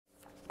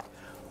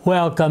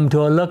Welcome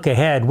to a look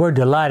ahead. We're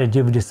delighted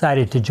you've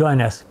decided to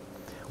join us.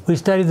 We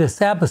study the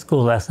Sabbath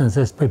school lessons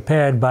as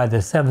prepared by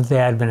the Seventh-day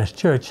Adventist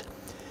Church,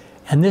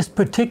 and this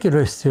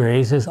particular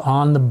series is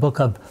on the book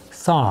of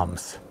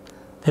Psalms.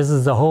 This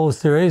is a whole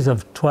series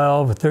of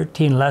 12 or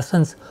 13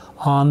 lessons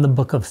on the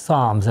book of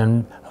Psalms,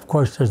 and of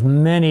course there's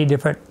many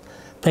different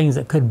things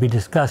that could be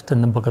discussed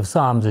in the book of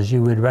Psalms, as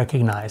you would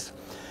recognize.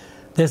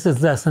 This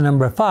is lesson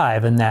number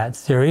 5 in that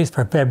series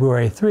for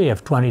February 3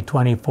 of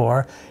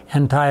 2024,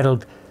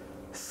 entitled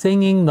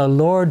Singing the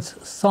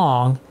Lord's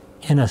Song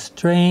in a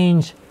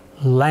Strange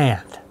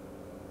Land.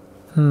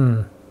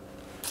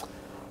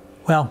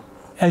 Well,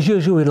 as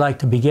usual, we'd like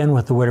to begin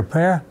with the word of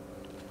prayer.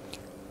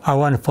 Our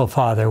wonderful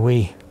Father,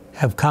 we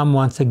have come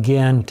once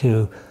again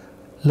to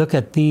look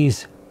at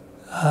these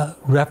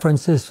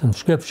references from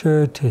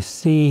Scripture to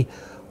see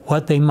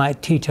what they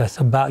might teach us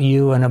about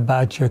you and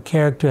about your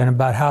character and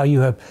about how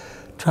you have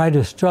tried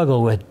to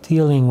struggle with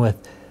dealing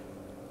with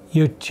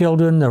your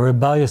children, the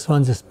rebellious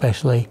ones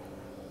especially,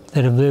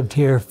 that have lived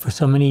here for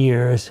so many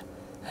years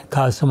and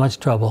caused so much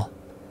trouble.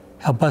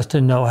 Help us to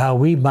know how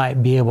we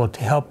might be able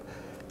to help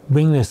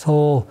bring this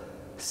whole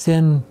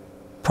sin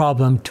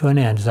problem to an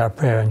end, is our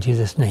prayer in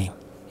Jesus' name.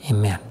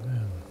 Amen.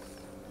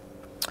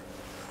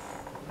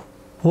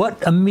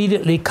 What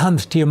immediately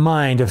comes to your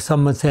mind if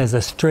someone says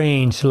a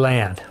strange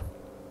land?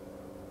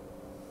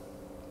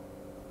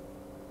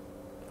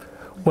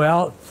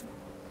 Well,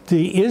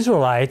 the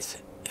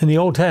Israelites in the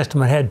Old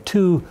Testament had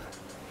two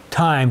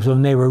times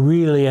when they were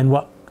really in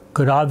what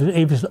could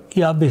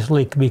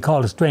obviously be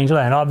called a strange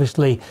land.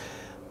 Obviously,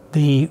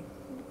 the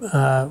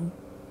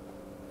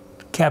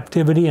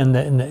captivity and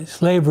the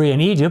slavery in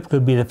Egypt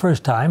could be the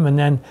first time, and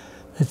then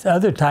this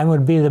other time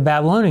would be the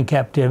Babylonian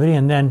captivity,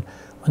 and then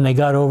when they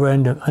got over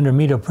under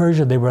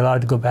Medo-Persia, they were allowed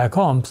to go back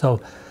home.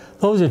 So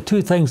those are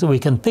two things that we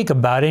can think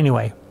about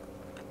anyway.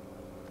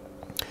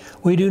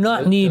 We do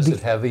not need... Does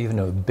it have even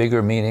a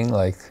bigger meaning,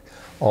 like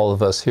all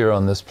of us here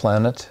on this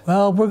planet?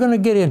 Well, we're going to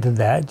get into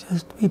that.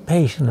 Just be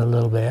patient a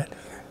little bit.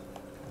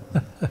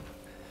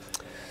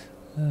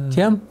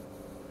 Jim?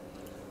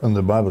 From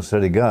the Bible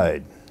Study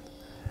Guide,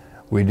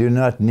 we do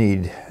not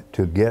need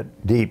to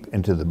get deep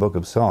into the book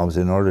of Psalms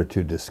in order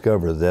to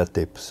discover that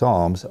the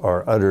Psalms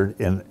are uttered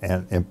in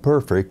an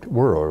imperfect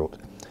world,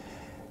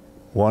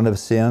 one of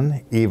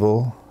sin,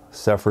 evil,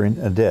 suffering,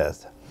 and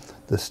death.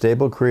 The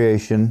stable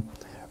creation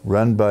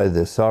run by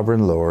the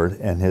sovereign Lord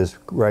and his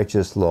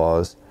righteous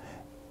laws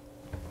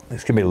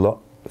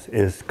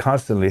is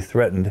constantly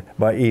threatened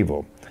by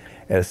evil.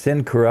 As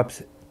sin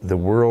corrupts the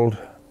world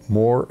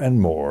more and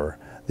more,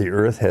 the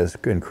earth has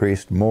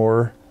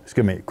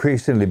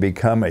increasingly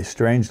become a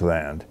strange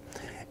land.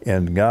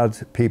 In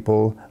God's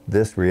people,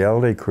 this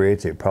reality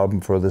creates a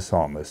problem for the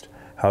psalmist.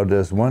 How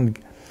does one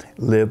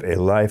live a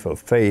life of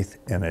faith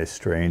in a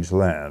strange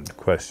land?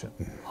 Question.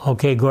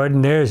 Okay,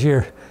 Gordon, there's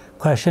your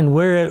question.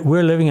 We're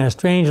living in a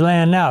strange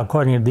land now,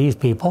 according to these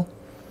people.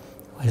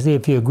 We'll see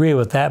if you agree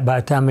with that by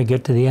the time we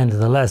get to the end of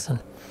the lesson.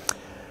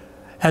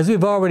 As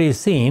we've already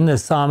seen, the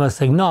psalmist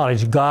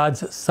acknowledged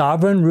God's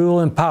sovereign rule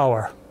and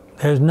power.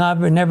 There's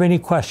never any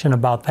question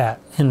about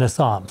that in the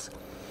Psalms,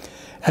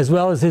 as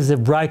well as his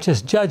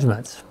righteous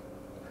judgments.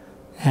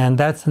 And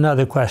that's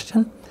another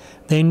question.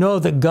 They know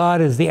that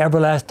God is the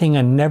everlasting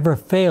and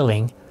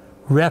never-failing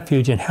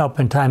refuge and help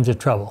in times of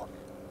trouble.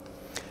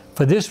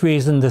 For this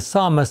reason, the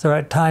psalmists are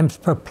at times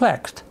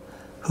perplexed.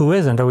 Who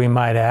isn't, or we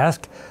might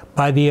ask,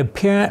 by the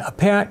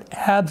apparent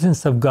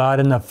absence of God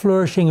and the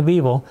flourishing of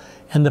evil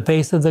in the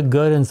face of the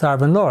good and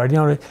sovereign Lord. You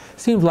know, it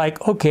seems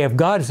like, okay, if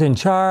God is in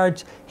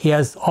charge,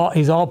 He's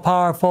all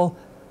powerful,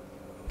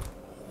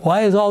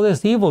 why is all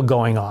this evil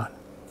going on?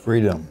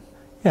 Freedom.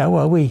 Yeah,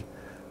 well, we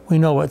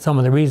know what some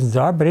of the reasons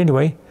are, but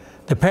anyway,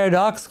 the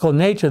paradoxical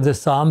nature of the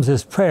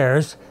Psalms'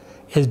 prayers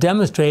is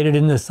demonstrated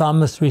in the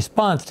psalmist's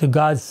response to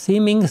God's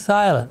seeming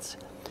silence.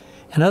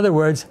 In other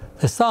words,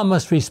 the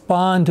psalmists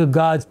respond to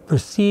God's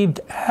perceived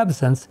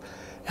absence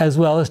as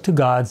well as to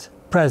God's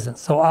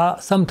presence. So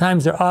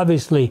sometimes they're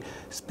obviously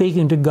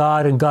speaking to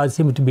God and God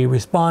seems to be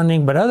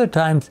responding, but other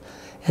times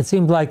it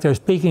seems like they're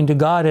speaking to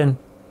God and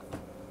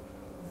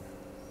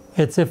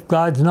it's if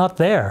God's not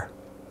there.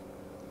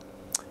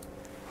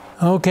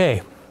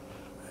 Okay.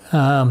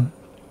 From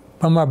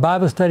our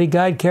Bible study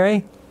guide,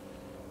 Carrie?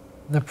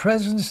 The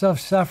presence of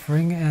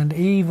suffering and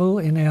evil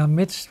in our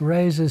midst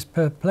raises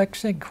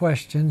perplexing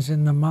questions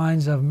in the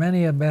minds of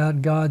many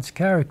about God's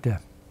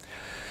character.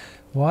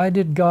 Why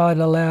did God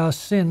allow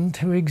sin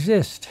to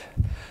exist?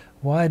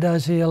 Why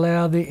does He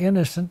allow the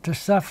innocent to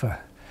suffer?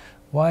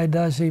 Why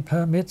does He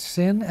permit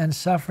sin and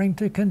suffering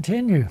to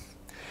continue?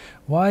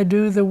 Why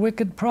do the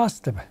wicked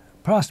prosper?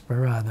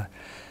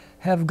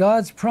 Have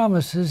God's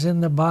promises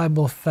in the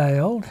Bible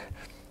failed?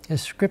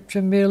 Is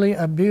Scripture merely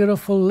a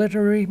beautiful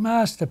literary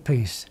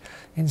masterpiece,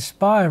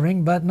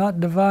 inspiring but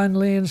not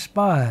divinely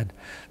inspired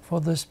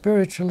for the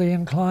spiritually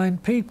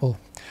inclined people?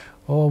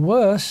 Or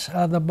worse,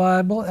 are the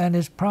Bible and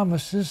its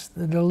promises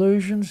the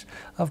delusions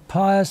of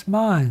pious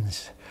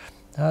minds?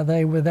 are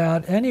they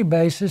without any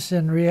basis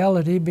in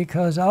reality,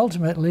 because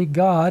ultimately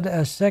God,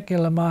 as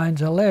secular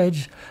minds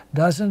allege,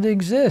 doesn't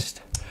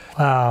exist.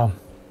 Wow.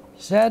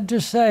 Sad to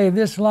say,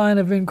 this line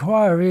of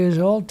inquiry is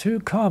all too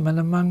common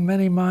among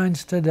many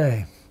minds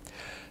today.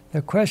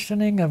 The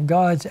questioning of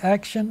God's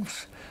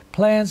actions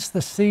plants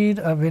the seed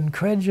of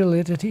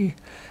incredulity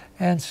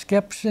and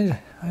skepticism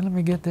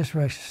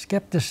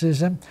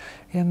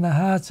in the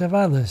hearts of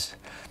others,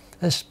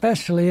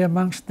 especially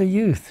amongst the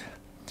youth.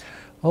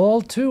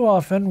 All too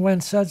often,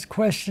 when such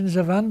questions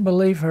of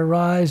unbelief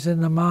arise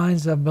in the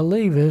minds of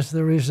believers,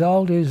 the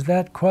result is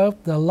that,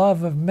 quote, the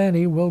love of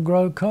many will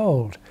grow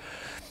cold.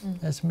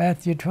 That's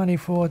Matthew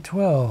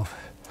 24:12.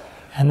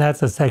 And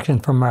that's a section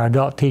from our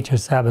Adult Teacher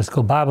Sabbath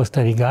School Bible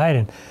Study Guide.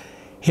 And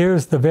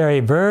here's the very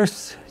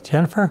verse,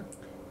 Jennifer.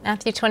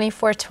 Matthew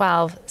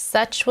 24:12.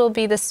 Such will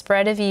be the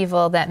spread of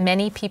evil that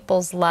many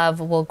people's love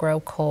will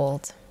grow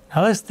cold.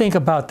 Now let's think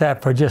about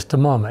that for just a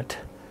moment.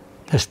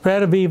 The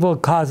spread of evil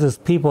causes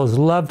people's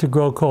love to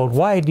grow cold.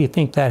 Why do you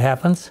think that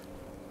happens?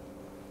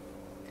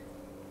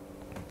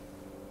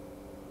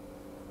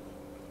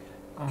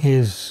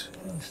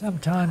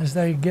 Sometimes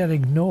they get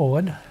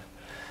ignored.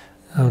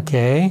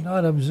 Okay.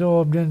 Not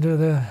absorbed into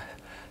the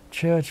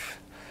church,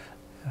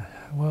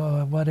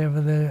 well,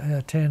 whatever they're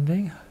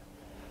attending.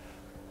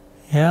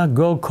 Yeah,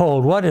 grow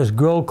cold. What does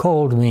grow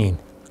cold mean?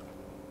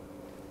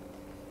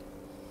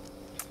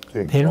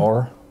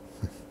 Ignore.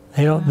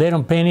 They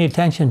don't pay any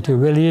attention to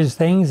religious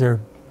things or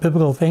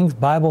biblical things,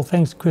 Bible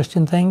things,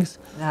 Christian things.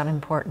 Not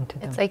important to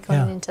them. It's like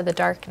going into the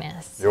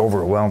darkness. They're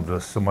overwhelmed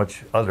with so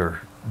much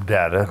other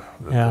data.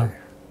 That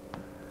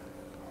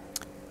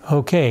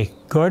Okay,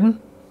 Gordon?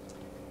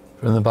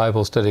 From the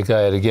Bible Study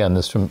Guide, again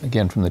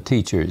from the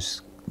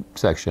teachers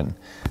section.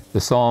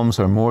 The Psalms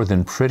are more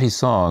than pretty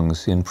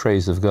songs in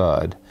praise of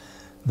God.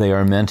 They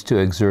are meant to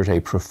exert a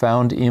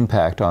profound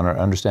impact on our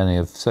understanding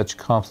of such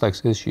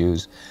complex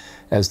issues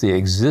as the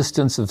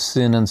existence of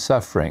sin and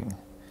suffering.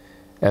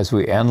 As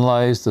we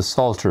analyze the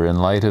Psalter in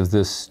light of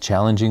this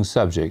challenging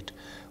subject,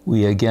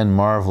 we again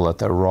marvel at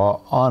the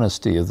raw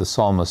honesty of the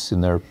psalmists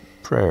in their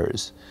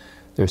prayers.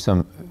 There's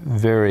some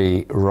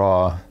very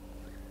raw,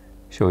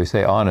 shall we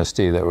say,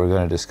 honesty that we're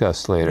going to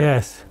discuss later.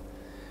 Yes.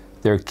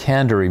 Their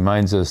candor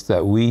reminds us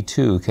that we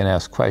too can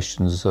ask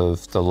questions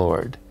of the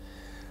Lord.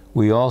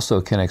 We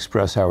also can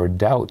express our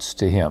doubts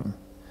to Him.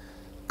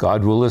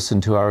 God will listen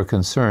to our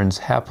concerns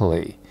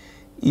happily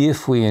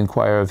if we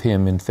inquire of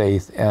Him in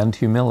faith and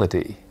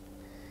humility.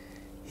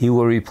 He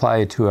will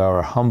reply to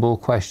our humble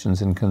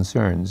questions and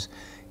concerns,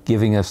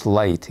 giving us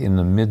light in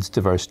the midst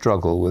of our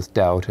struggle with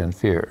doubt and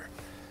fear.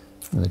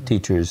 From the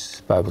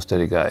Teacher's Bible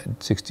Study Guide,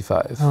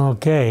 65.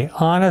 Okay,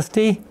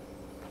 honesty,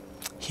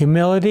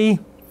 humility,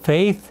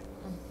 faith.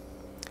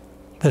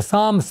 The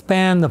Psalms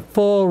span the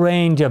full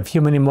range of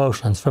human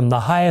emotions, from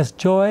the highest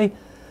joy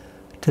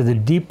to the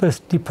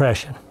deepest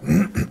depression.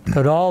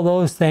 Could all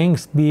those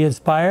things be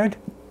inspired?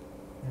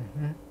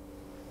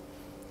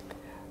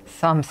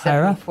 Psalm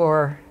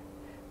 74,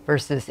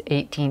 verses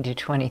 18 to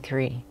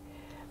 23.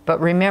 But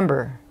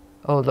remember,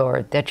 O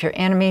Lord, that your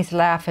enemies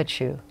laugh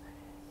at you,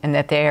 and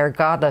that they are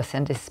godless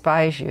and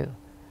despise you.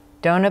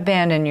 Don't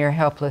abandon your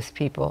helpless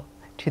people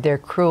to their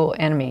cruel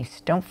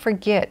enemies. Don't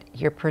forget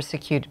your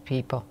persecuted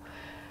people.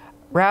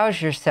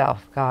 Rouse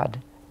yourself, God,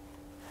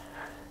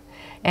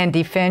 and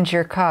defend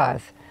your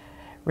cause.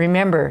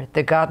 Remember,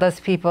 the godless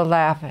people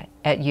laugh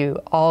at you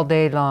all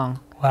day long.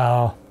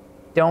 Wow.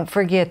 Don't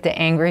forget the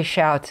angry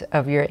shouts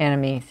of your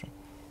enemies,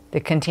 the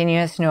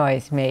continuous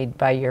noise made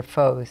by your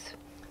foes.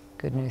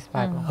 Good News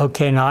Bible.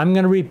 Okay, now I'm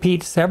going to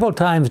repeat several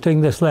times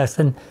during this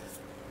lesson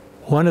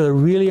one of the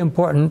really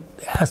important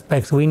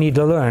aspects we need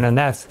to learn, and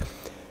that's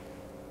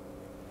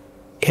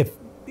if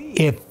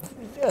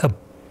a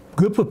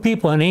group of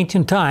people in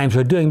ancient times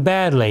are doing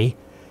badly,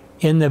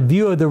 in the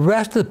view of the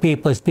rest of the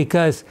people, it's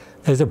because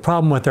there's a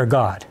problem with their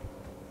God.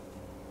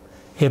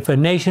 If a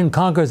nation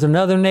conquers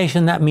another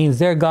nation, that means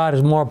their God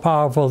is more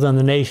powerful than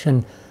the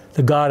nation,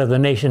 the God of the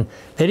nation.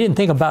 They didn't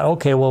think about,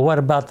 okay, well, what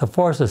about the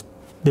forces,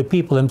 the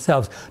people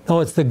themselves?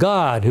 No, it's the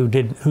God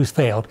who's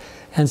failed.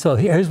 And so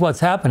here's what's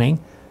happening.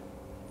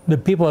 The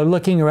people are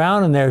looking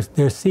around and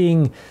they're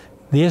seeing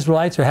the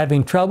Israelites are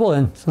having trouble,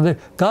 and so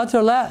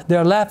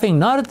they're laughing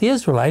not at the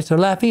Israelites, they're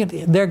laughing at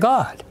their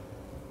God.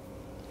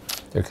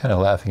 They're kind of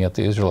laughing at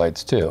the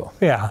Israelites too.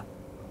 Yeah.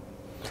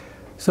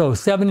 So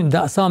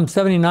Psalm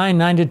 79,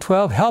 9 to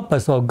 12, help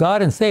us, O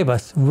God, and save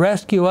us.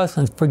 Rescue us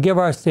and forgive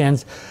our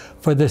sins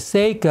for the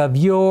sake of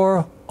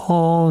your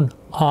own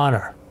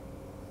honor.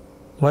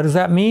 What does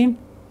that mean?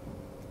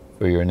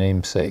 For your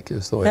name's sake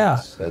is the way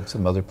it's said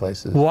some other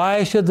places.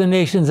 Why should the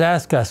nations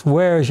ask us,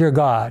 where is your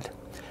God?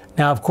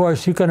 Now, of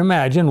course, you can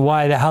imagine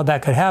how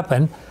that could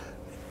happen.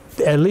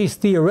 At least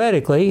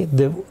theoretically,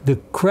 the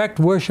correct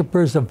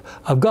worshipers of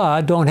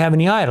God don't have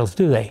any idols,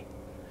 do they?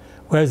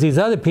 Whereas these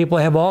other people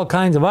have all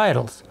kinds of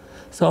idols.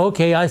 So,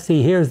 okay, I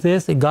see here's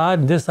this God,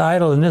 and this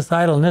idol, and this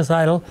idol, and this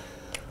idol.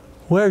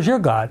 Where's your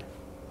God?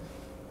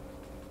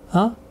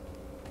 Huh?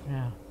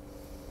 Yeah.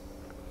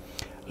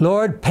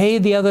 Lord, pay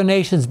the other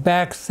nations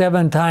back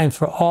 7 times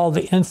for all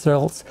the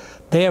insults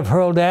they have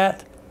hurled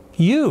at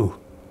you.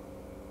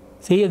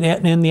 See,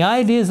 in the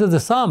ideas of the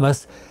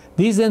psalmist,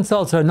 these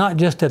insults are not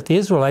just at the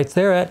Israelites,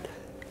 they're at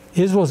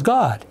Israel's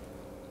God.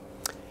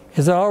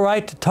 Is it all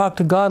right to talk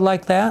to God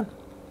like that?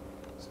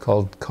 It's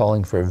called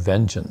calling for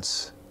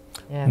vengeance.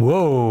 Yeah.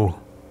 Whoa.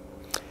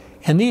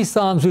 In these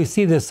Psalms, we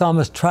see the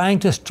psalmist trying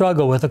to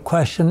struggle with a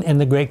question in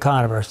the great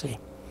controversy.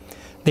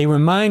 They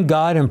remind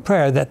God in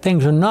prayer that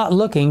things are not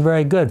looking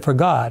very good for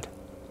God.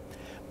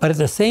 But at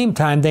the same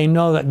time, they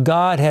know that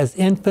God has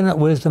infinite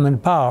wisdom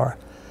and power.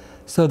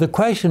 So the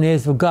question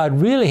is, if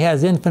God really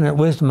has infinite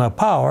wisdom and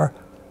power,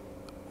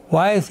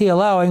 why is he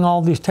allowing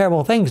all these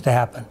terrible things to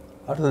happen?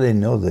 How do they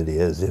know that he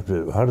is?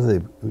 How do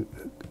they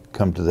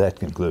come to that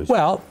conclusion?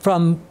 Well,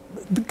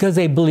 because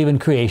they believe in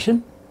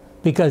creation,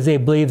 because they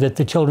believe that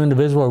the children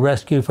of Israel were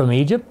rescued from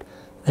Egypt.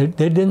 There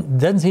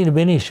doesn't seem to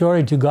be any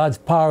shortage of God's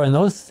power in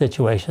those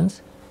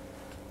situations.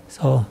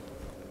 So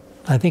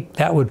I think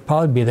that would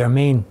probably be their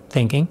main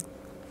thinking.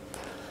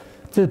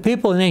 To the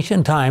people in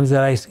ancient times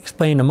that I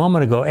explained a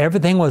moment ago,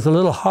 everything was a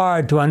little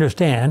hard to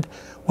understand,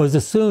 was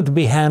assumed to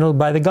be handled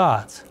by the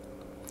gods.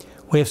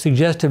 We have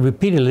suggested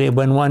repeatedly that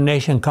when one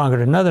nation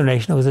conquered another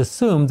nation, it was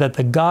assumed that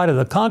the God of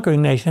the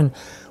conquering nation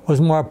was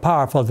more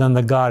powerful than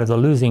the God of the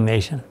losing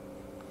nation.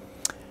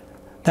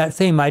 That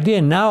same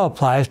idea now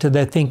applies to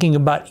their thinking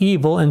about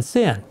evil and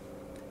sin.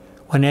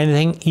 When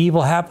anything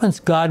evil happens,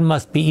 God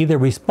must be either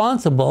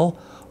responsible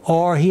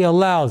or he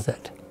allows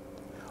it.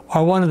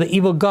 Or one of the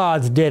evil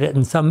gods did it,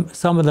 and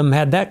some of them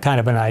had that kind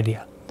of an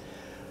idea.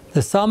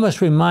 The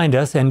psalmists remind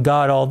us, and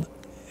God,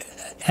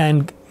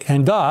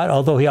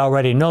 although he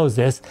already knows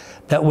this,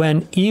 that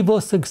when evil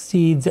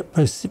succeeds, it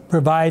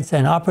provides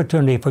an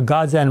opportunity for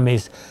God's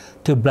enemies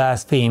to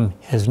blaspheme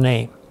his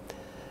name.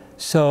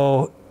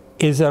 So,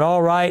 is it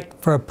all right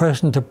for a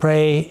person to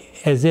pray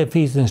as if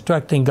he's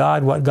instructing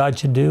God what God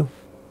should do?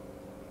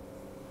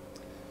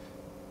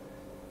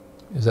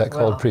 Is that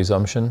called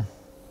presumption?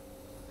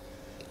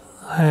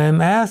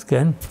 I'm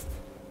asking.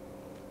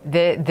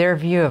 Their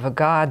view of a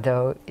God,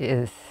 though,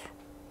 is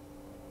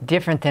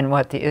different than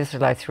what the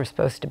Israelites were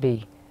supposed to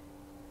be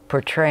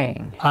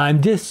portraying.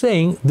 I'm just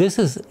saying, this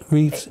is,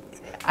 we're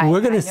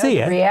going to see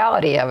it. The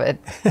reality of it.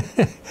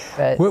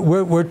 But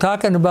We're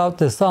talking about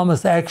the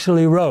psalmist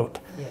actually wrote,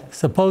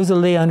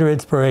 supposedly under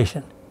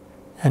inspiration.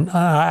 And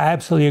I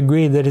absolutely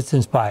agree that it's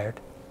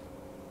inspired.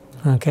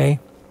 Okay?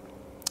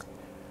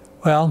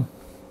 Well,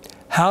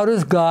 how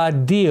does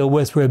God deal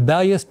with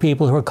rebellious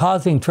people who are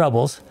causing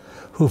troubles,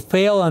 who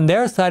fail on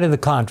their side of the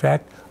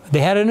contract? They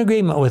had an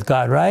agreement with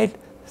God, right?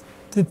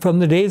 From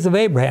the days of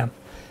Abraham.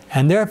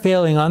 And they're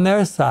failing on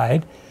their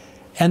side.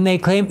 And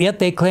yet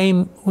they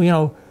claim, you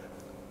know,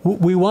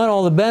 we want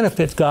all the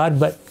benefits, God,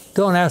 but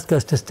don't ask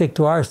us to stick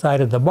to our side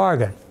of the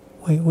bargain.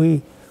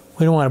 We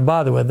don't want to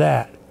bother with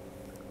that.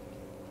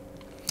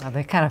 well,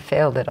 they kind of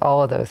failed at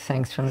all of those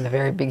things from the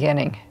very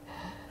beginning.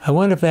 I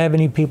wonder if they have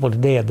any people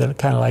today that are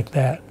kind of like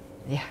that.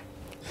 Yeah.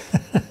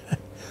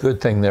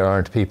 Good thing there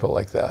aren't people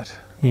like that.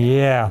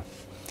 Yeah.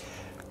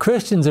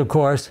 Christians, of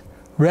course,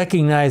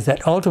 recognize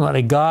that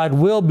ultimately God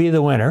will be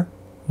the winner.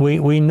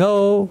 We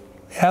know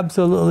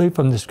absolutely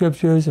from the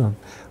scriptures and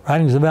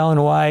writings of Ellen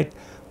White,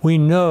 we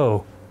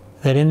know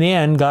that in the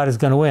end God is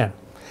going to win.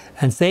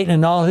 And Satan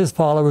and all his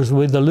followers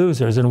will be the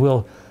losers, and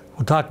we'll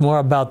talk more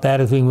about that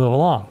as we move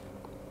along.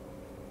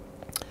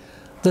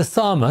 The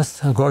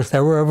psalmists, of course,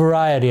 there were a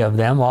variety of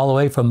them, all the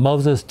way from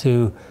Moses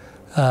to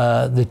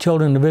the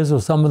children of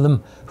Israel, some of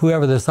them,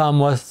 whoever the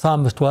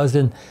psalmist was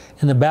in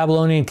the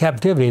Babylonian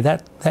captivity,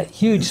 that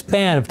huge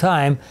span of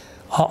time,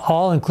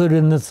 all included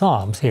in the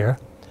Psalms here.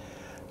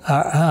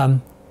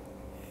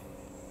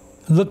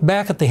 Look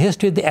back at the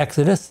history of the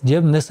Exodus,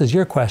 Jim, this is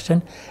your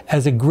question,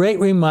 as a great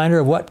reminder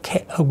of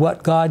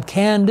what God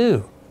can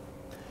do.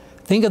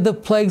 Think of the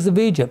plagues of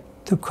Egypt,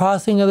 the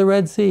crossing of the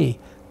Red Sea,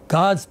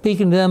 God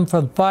speaking to them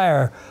from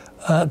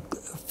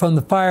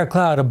the fire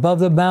cloud above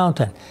the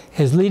mountain,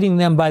 is leading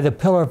them by the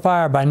pillar of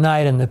fire by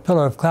night and the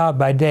pillar of cloud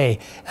by day,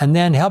 and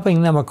then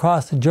helping them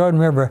across the Jordan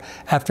River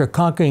after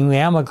conquering the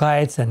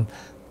Amalekites and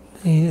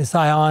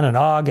Sihon and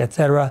Og,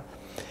 etc.,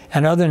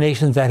 and other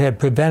nations that had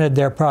prevented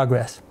their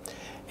progress.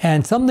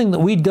 And something that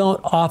we don't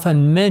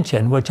often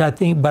mention, but I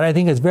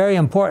think is very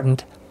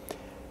important,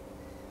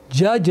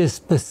 Judges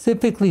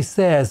specifically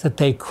says that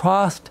they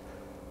crossed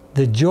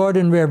the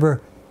Jordan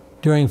River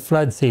during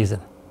flood season.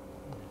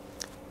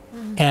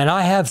 And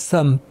I have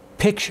some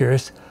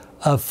pictures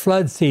of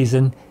flood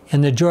season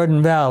in the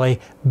Jordan Valley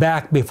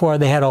back before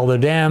they had all the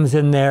dams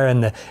in there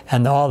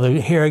and all the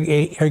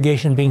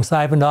irrigation being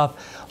siphoned off.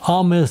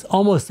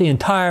 Almost the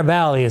entire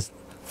valley is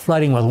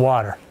flooding with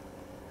water.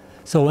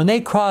 So when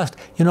they crossed,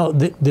 you know,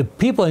 the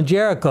people in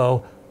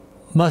Jericho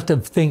must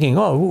have thinking,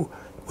 oh,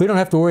 we don't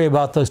have to worry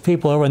about those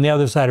people over on the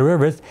other side of the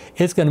river.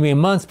 It's going to be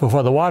months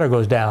before the water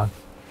goes down.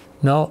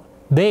 No,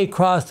 they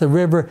crossed the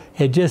river,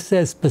 it just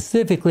says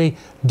specifically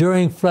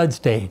during flood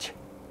stage.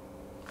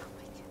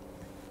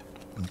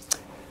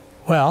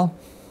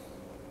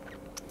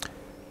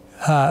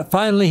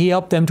 Finally, he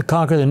helped them to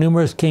conquer the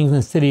numerous kings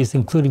and cities,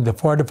 including the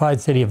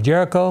fortified city of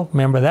Jericho.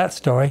 Remember that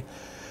story.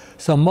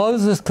 So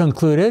Moses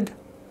concluded,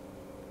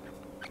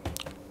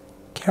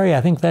 Carrie,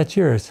 I think that's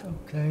yours.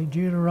 Okay,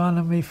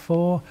 Deuteronomy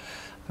 4,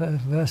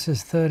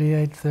 verses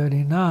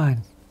 38-39.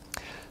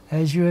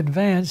 As you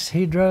advance,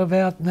 he drove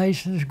out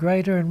nations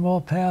greater and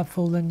more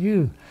powerful than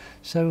you,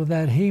 so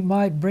that he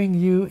might bring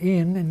you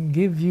in and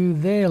give you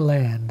their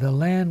land, the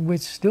land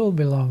which still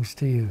belongs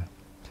to you.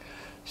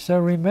 So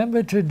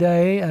remember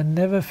today and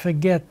never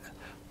forget,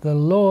 the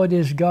Lord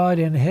is God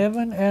in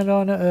heaven and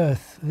on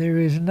earth. There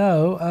is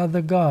no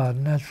other God.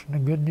 And that's from the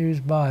Good News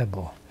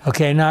Bible.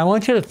 Okay, now I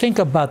want you to think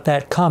about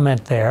that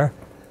comment there.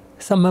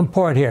 Something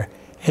important here.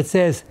 It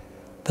says,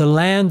 the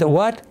land,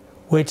 what?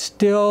 Which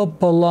still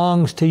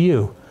belongs to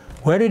you.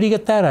 Where did he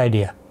get that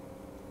idea?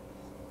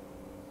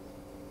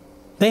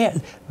 They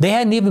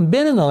hadn't even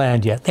been in the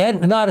land yet. They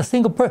hadn't, not a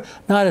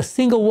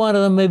single one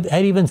of them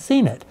had even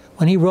seen it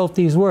when he wrote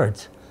these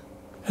words.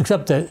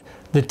 Except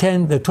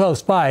the 12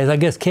 spies, I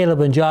guess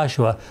Caleb and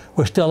Joshua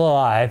were still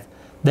alive.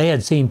 They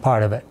had seen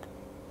part of it.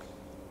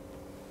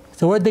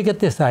 So where'd they get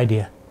this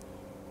idea?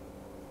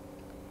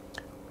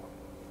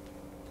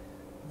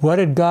 What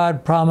did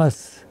God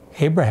promise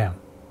Abraham?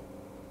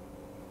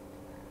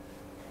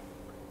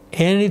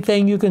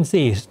 Anything you can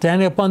see,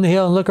 stand up on the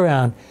hill and look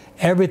around,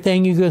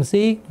 everything you can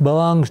see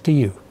belongs to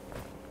you.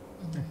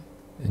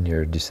 And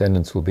your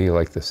descendants will be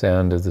like the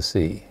sand of the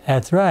sea.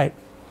 That's right.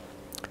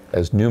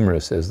 As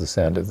numerous as the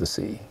sand of the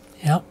sea.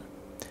 Yep.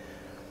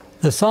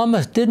 The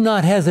psalmist did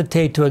not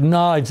hesitate to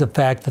acknowledge the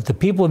fact that the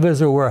people of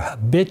Israel were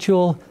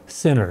habitual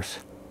sinners.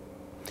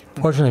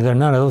 Fortunately, there are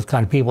none of those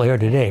kind of people here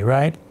today,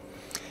 right?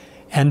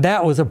 And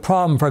that was a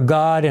problem for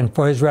God and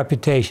for his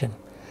reputation.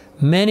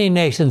 Many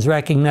nations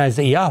recognized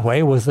that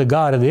Yahweh was the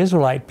God of the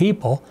Israelite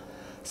people.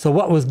 So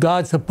what was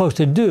God supposed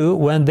to do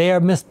when they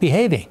are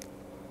misbehaving?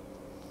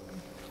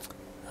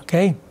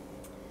 Okay,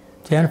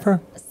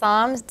 Jennifer?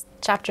 Psalms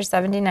chapter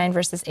 79,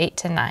 verses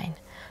 8-9.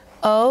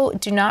 Oh,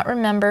 do not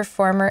remember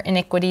former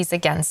iniquities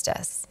against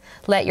us.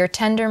 Let your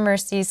tender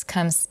mercies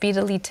come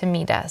speedily to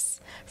meet us,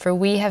 for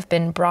we have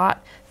been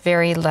brought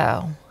very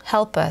low.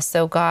 Help us,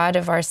 O God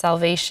of our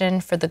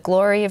salvation, for the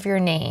glory of your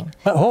name.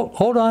 But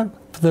hold on.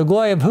 For the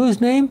glory of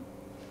whose name?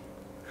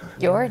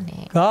 Your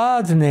name.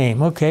 God's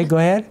name. Okay, go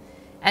ahead.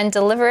 And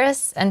deliver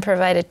us and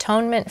provide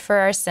atonement for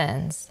our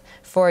sins,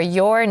 for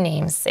your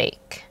name's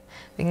sake.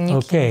 The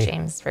New King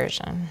James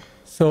Version.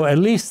 So at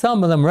least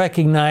some of them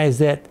recognize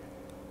that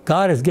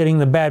God is getting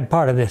the bad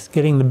part of this,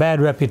 getting the bad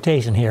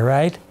reputation here,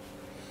 right?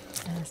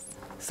 Yes.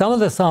 Some of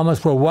the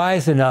psalmists were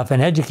wise enough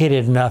and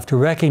educated enough to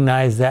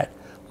recognize that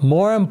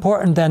more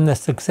important than the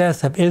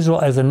success of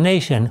Israel as a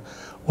nation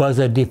was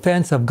a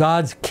defense of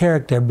God's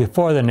character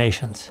before the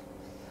nations.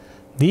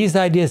 These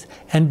ideas,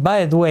 and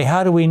by the way,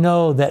 how do we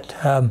know that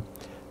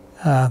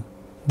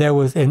there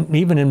was,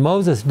 even in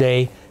Moses'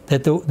 day,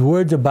 that the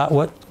words about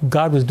what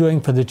God was doing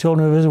for the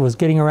children of Israel was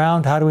getting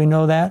around? How do we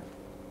know that?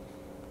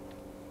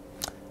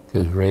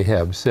 Because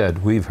Rahab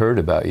said, we've heard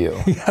about you.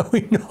 Yeah,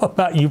 we know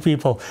about you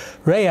people.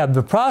 Rahab,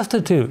 the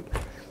prostitute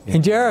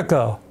in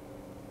Jericho.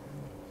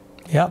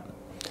 Yep.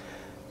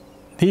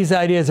 These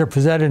ideas are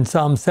presented in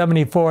Psalm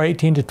 74,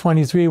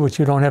 18-23, which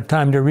you don't have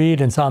time to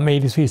read, and Psalm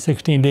 83,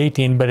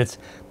 16-18, but it's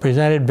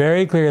presented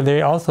very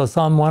clearly. Also,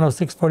 Psalm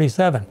 106,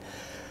 47.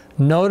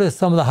 Notice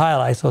some of the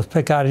highlights. Let's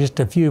pick out just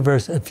a few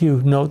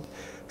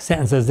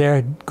sentences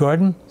there.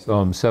 Gordon?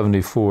 Psalm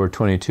 74,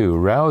 22.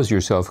 Rouse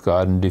yourself,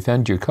 God, and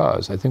defend your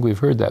cause. I think we've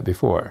heard that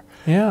before.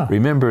 Yeah.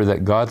 Remember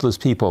that godless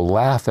people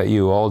laugh at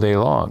you all day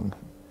long.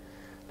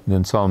 And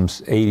then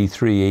Psalms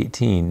 83,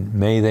 18.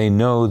 May they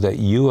know that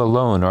you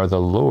alone are the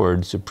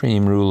Lord,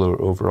 supreme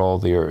ruler over all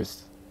the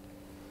earth.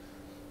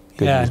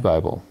 Good News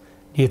Bible.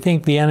 Do you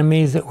think the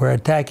enemies that were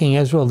attacking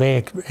Israel, they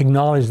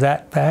acknowledge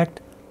that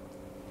fact?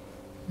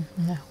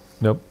 No.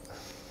 Nope.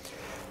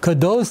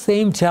 Could those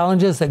same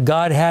challenges that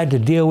God had to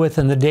deal with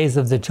in the days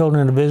of the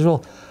children of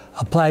Israel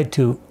apply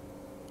to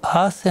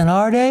us in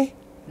our day?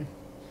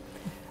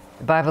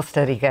 The Bible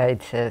Study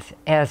Guide says,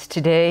 as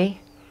today,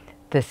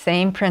 the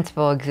same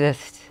principle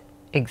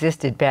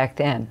existed back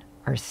then.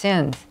 Our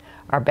sins,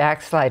 our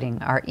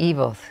backsliding, our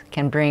evils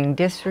can bring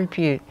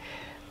disrepute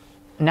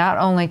not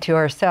only to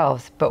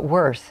ourselves, but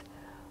worse,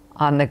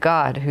 on the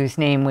God whose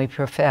name we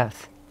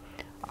profess.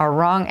 Our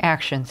wrong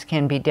actions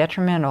can be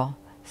detrimental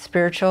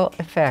spiritual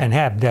effects. And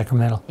have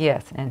detrimental.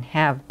 Yes, and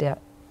have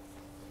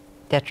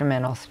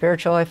detrimental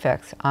spiritual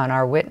effects on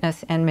our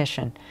witness and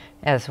mission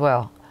as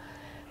well.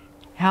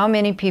 How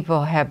many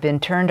people have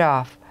been turned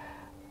off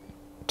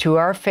to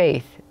our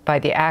faith by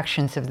the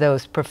actions of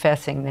those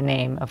professing the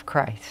name of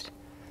Christ?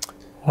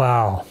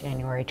 Wow.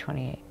 January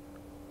 28.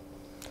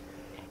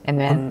 And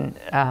then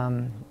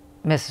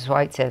Mrs.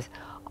 White says,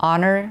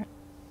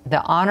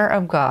 the honor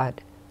of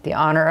God, the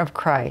honor of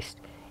Christ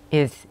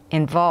is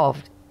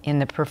involved in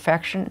the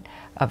perfection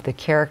of the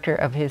character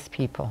of his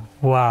people.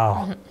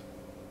 Wow.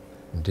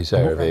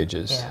 Desire of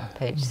Ages. Yeah,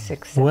 page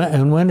 6.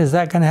 And when is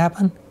that going to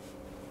happen?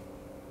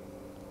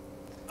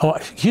 Oh,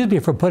 excuse me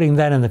for putting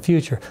that in the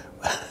future.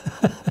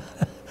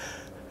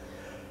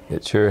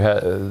 it sure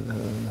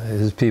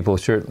his people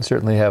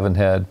certainly haven't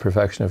had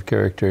perfection of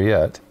character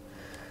yet,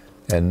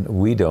 and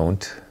we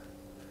don't.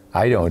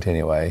 I don't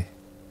anyway.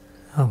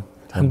 Oh,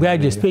 I'm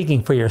glad you're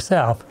speaking for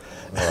yourself.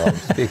 Well, I'm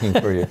speaking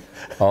for you,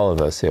 all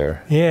of us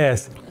here.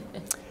 Yes.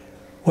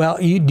 Well,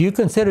 do you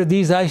consider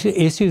these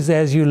issues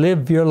as you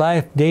live your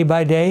life day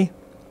by day?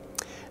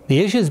 The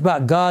issues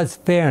about God's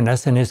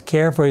fairness and His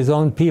care for His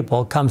own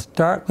people come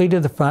starkly to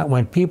the front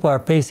when people are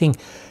facing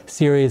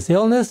serious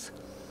illness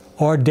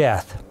or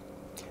death.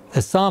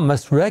 The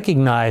psalmist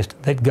recognized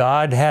that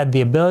God had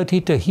the ability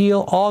to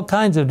heal all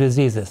kinds of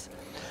diseases.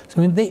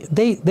 So I mean,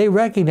 they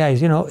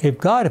recognize, you know,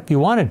 if you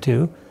wanted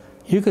to,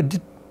 you could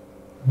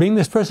bring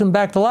this person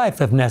back to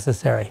life if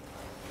necessary.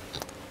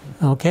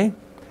 Okay?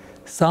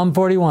 Psalm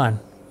 41,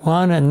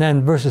 1 and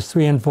then verses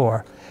 3 and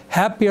 4.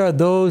 Happy are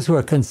those who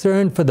are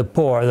concerned for the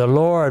poor. The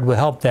Lord will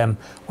help them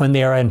when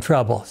they are in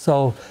trouble.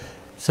 So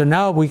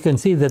now we can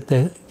see that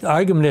the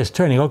argument is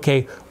turning.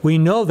 Okay, we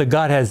know that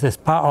God has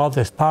all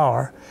this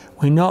power.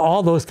 We know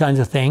all those kinds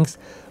of things.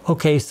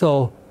 Okay,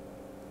 so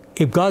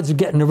if God's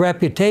getting a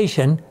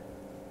reputation,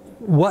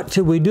 what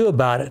should we do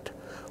about it?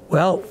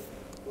 Well,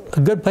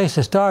 a good place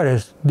to start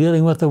is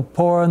dealing with the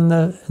poor and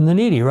the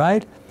needy,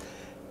 right?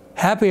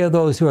 Happy are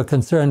those who are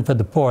concerned for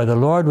the poor. The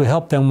Lord will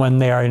help them when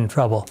they are in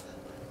trouble.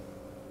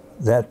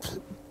 That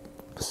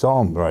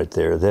psalm right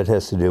there, that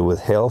has to do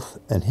with health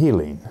and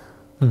healing.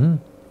 Mm-hmm.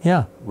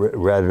 Yeah.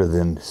 Rather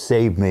than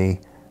save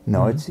me,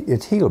 no,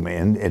 it's heal me.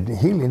 And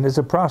healing is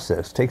a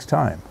process, takes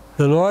time.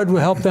 The Lord will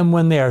help them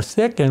when they are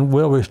sick and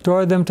will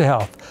restore them to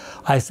health.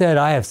 I said,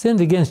 I have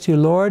sinned against you,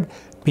 Lord.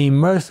 Be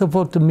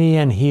merciful to me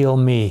and heal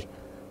me.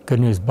 Good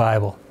News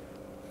Bible.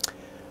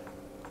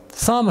 The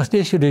psalmist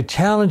issued a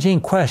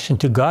challenging question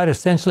to God,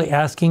 essentially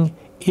asking,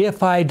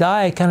 if I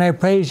die, can I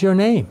praise your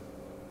name?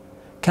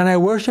 Can I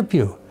worship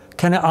you?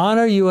 Can I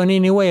honor you in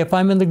any way if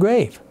I'm in the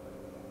grave?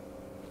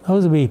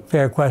 Those would be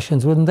fair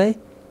questions, wouldn't they?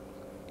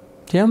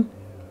 Jim?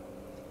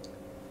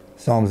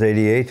 Psalms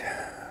 88,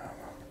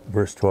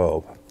 verse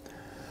 12.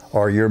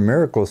 Are your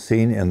miracles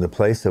seen in the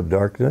place of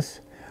darkness,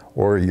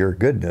 or your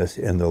goodness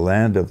in the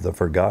land of the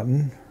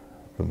forgotten?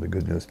 From the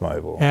Good News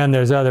Bible. And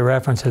there's other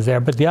references there,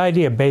 but the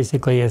idea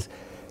basically is,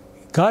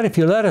 God, if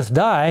you let us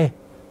die,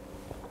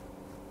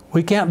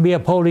 we can't be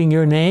upholding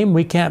your name,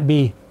 we can't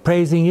be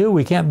praising you,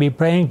 we can't be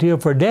praying to you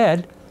if we're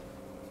dead.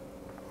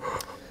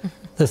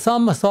 The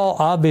psalmist all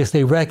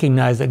obviously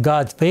recognize that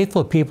God's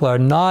faithful people are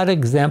not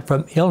exempt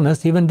from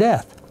illness, even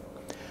death.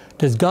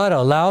 Does God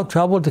allow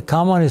trouble to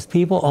come on His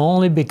people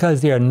only because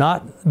they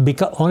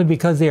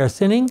are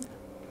sinning?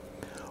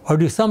 Or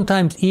do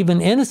sometimes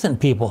even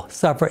innocent people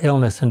suffer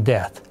illness and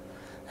death?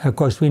 And of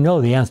course, we know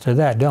the answer to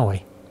that, don't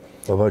we?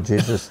 What about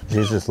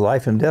Jesus'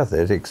 life and death?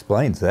 It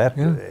explains that,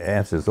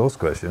 answers those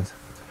questions.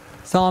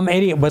 Psalm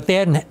 88, but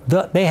that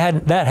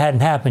hadn't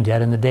happened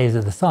yet in the days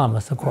of the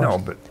psalmist, of course. No,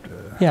 but...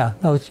 Yeah,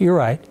 no, you're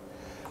right.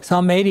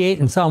 Psalm 88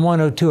 and Psalm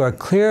 102 are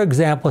clear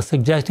examples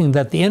suggesting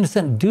that the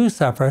innocent do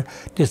suffer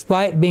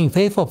despite being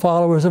faithful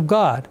followers of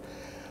God.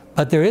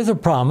 But there is a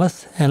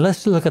promise, and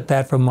let's look at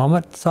that for a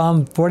moment.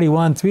 Psalm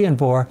 41, 3 and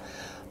 4.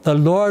 The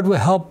Lord will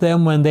help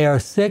them when they are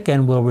sick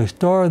and will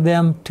restore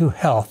them to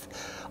health.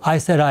 I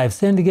said, I have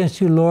sinned against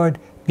you, Lord.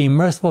 Be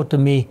merciful to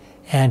me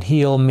and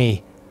heal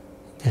me.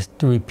 Just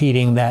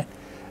repeating that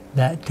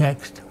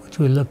text, which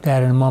we looked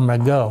at a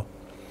moment ago.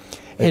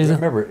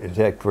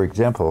 Remember, for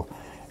example,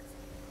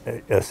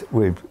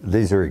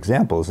 these are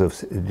examples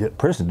of a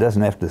person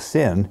doesn't have to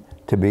sin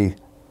to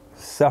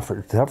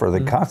suffer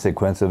the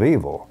consequence of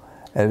evil.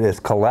 And it's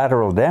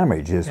collateral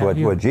damage is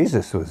what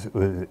Jesus was.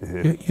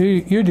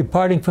 You're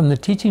departing from the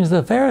teachings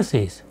of the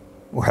Pharisees.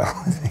 Well,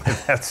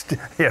 that's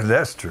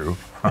true.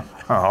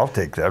 I'll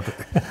take that.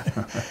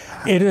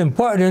 It is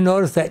important to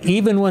notice that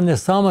even when the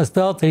psalmist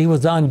felt that he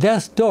was on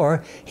death's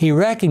door, he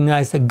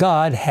recognized that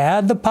God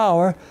had the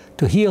power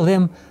to heal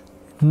him.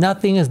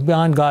 Nothing is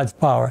beyond God's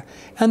power.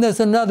 And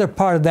there's another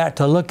part of that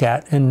to look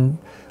at, and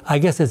I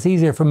guess it's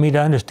easier for me to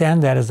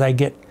understand that as I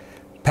get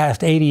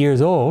past 80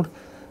 years old.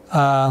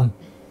 God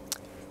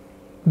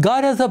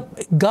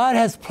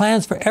has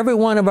plans for every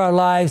one of our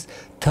lives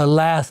to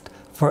last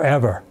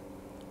forever.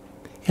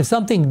 If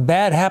something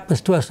bad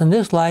happens to us in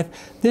this life,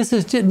 this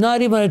is just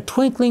not even a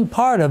twinkling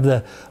part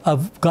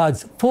of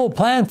God's full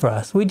plan for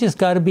us. We just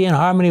got to be in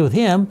harmony with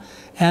Him,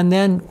 and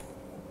then,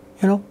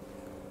 the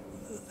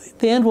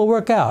end will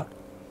work out.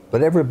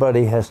 But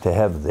everybody has to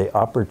have the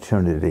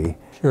opportunity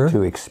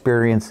to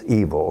experience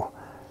evil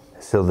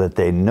so that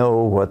they know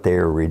what they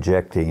are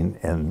rejecting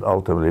and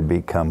ultimately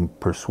become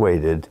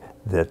persuaded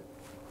that,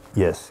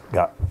 yes,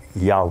 God,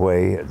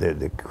 Yahweh,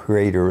 the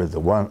Creator, the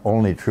one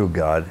only true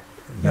God,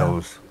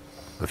 knows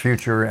the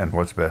future and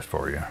what's best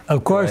for you.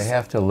 Of course. Do I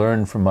have to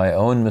learn from my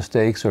own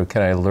mistakes, or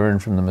can I learn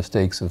from the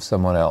mistakes of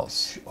someone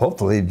else?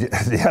 Hopefully,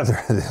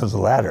 the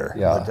latter.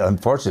 Yeah. But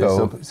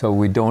unfortunately, so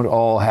we don't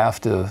all have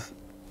to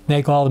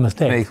make all the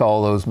mistakes. Make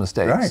all those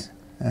mistakes. Right.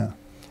 Yeah.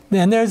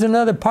 And there's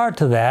another part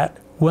to that.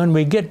 When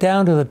we get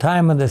down to the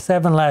time of the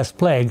 7 last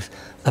plagues,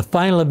 the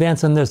final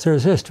events in this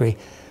earth's history,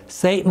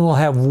 Satan will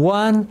have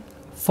one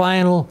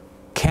final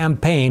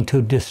campaign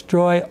to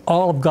destroy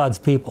all of God's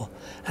people.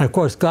 And of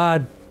course,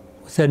 God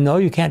said, no,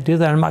 you can't do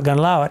that. I'm not going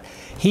to allow it.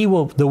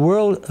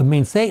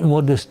 Satan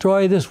will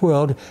destroy this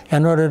world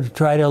in order to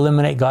try to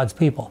eliminate God's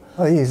people.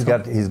 Well, he's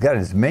got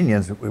his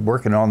minions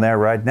working on that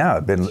right now.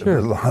 It's been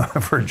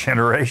for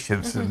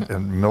generations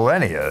and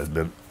millennia.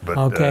 But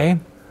okay.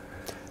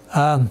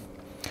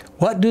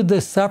 What do the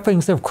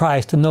sufferings of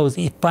Christ in those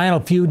final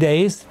few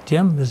days,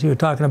 Jim, as you were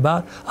talking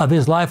about, of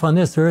his life on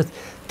this earth,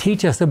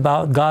 teach us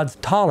about God's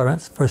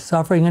tolerance for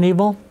suffering and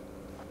evil?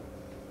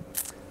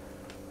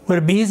 Would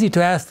it be easy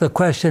to ask the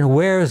question,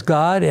 where is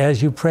God,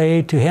 as you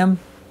pray to him?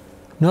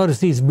 Notice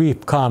these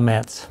brief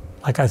comments.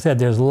 Like I said,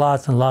 there's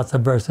lots and lots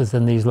of verses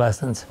in these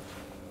lessons.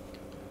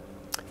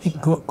 I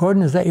think,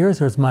 Gordon, is that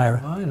yours or is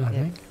Myra? Mine, I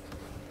think.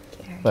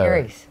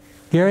 Gary's.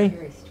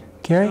 Gary?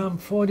 Gary? Psalm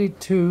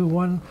 42,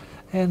 1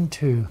 and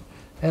 2.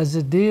 As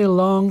the deer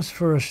longs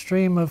for a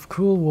stream of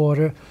cool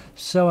water,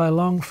 so I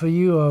long for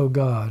you, O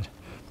God.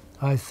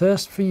 I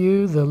thirst for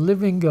you, the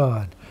living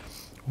God.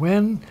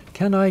 When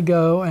can I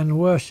go and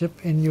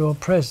worship in your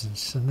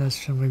presence? And that's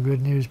from the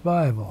Good News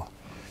Bible.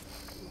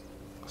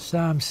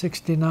 Psalm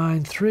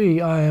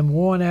 69:3, I am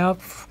worn out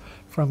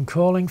from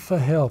calling for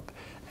help,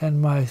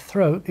 and my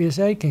throat is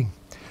aching.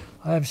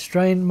 I have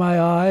strained my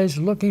eyes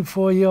looking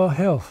for your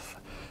help.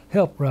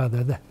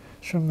 That's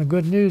from the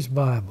Good News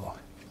Bible.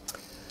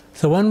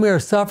 So when we are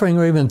suffering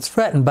or even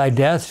threatened by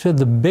death, should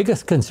the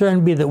biggest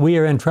concern be that we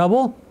are in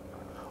trouble,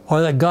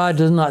 or that God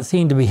does not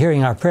seem to be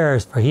hearing our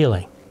prayers for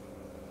healing?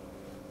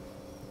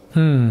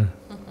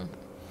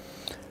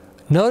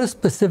 Notice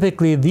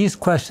specifically these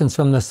questions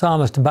from the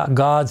psalmist about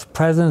God's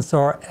presence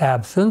or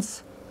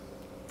absence.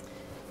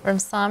 From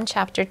Psalm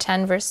chapter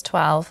 10, verse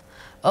 12,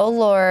 O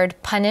Lord,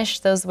 punish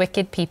those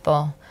wicked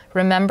people.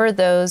 Remember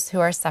those who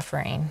are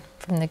suffering,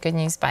 from the Good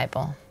News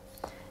Bible.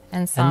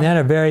 And then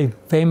a very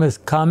famous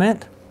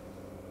comment.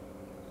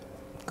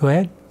 Go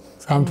ahead.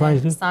 Psalm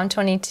 22. Psalm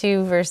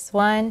 22, verse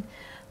 1.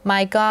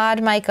 My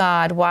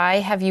God, why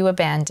have you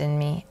abandoned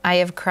me? I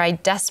have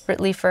cried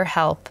desperately for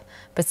help,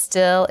 but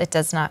still it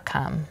does not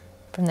come.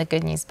 From the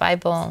Good News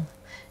Bible.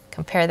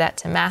 Compare that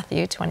to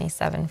Matthew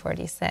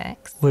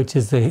 27:46. Which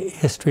is the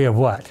history of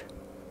what?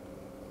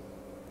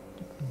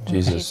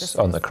 Jesus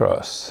on the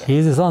cross.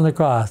 Jesus on the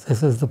cross.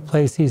 This is the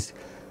place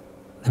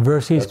the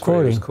verse he's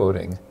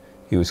quoting.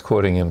 He was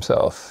quoting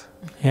himself.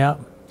 Yeah.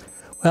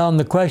 Well, and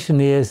the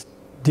question is,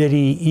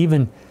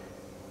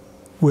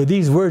 were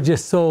these words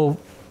just so,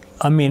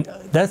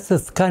 that's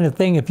the kind of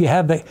thing, if you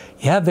have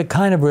the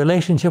kind of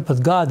relationship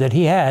with God that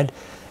he had,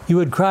 you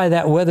would cry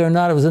that whether or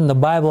not it was in the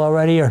Bible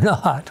already or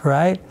not,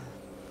 right?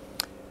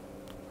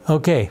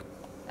 Okay.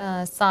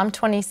 Psalm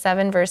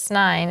 27, verse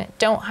 9,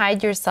 don't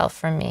hide yourself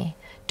from me.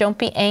 Don't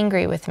be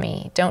angry with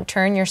me. Don't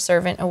turn your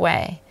servant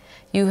away.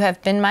 You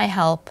have been my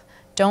help.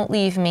 Don't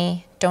leave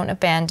me. Don't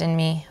abandon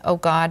me, O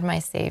God, my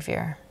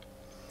Savior.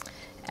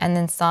 And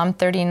then Psalm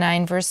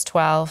 39, verse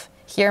 12,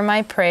 hear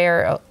my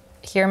prayer,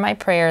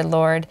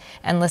 Lord,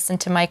 and listen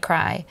to my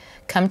cry.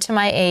 Come to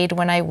my aid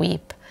when I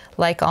weep.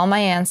 Like all my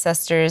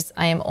ancestors,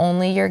 I am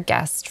only your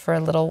guest for a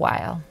little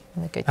while.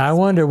 I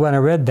wonder when I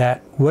read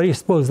that, what do you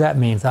suppose that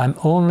means? I'm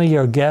only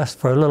your guest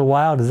for a little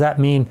while. Does that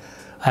mean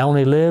I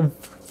only live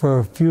for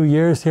a few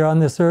years here on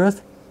this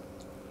earth?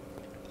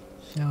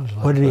 Sounds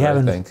like what did he have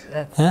in think?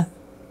 That's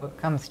what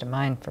comes to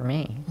mind for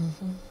me.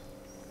 Mm-hmm.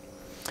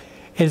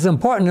 It is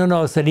important to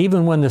notice that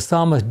even when the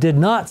psalmist did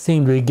not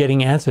seem to be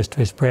getting answers to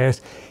his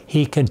prayers,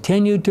 he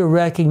continued to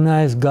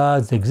recognize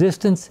God's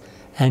existence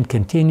and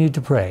continued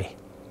to pray.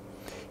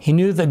 He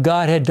knew that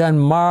God had done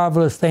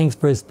marvelous things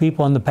for his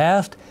people in the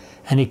past,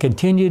 and he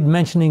continued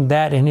mentioning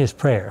that in his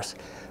prayers.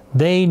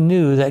 They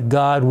knew that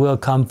God will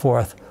come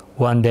forth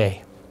one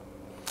day.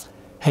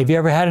 Have you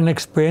ever had an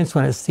experience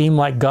when it seemed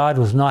like God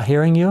was not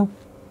hearing you?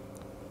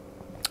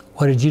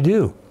 What did you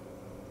do?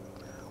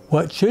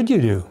 What should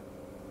you do?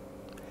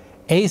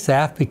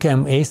 Asaph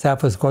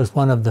was, of course,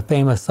 one of the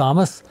famous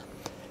psalmists,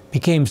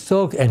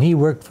 and he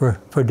worked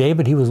for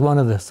David. He was one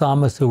of the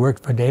psalmists who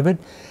worked for David.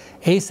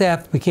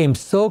 Asaph became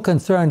so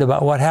concerned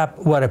about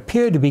what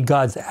appeared to be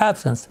God's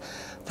absence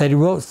that he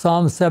wrote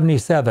Psalm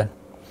 77.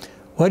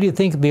 What do you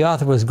think the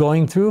author was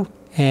going through?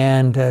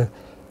 And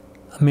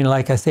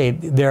like I say,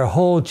 there are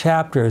whole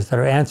chapters that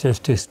are answers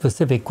to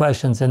specific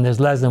questions in this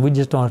lesson. We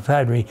just don't have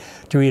time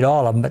to read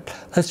all of them, but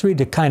let's read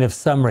the kind of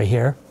summary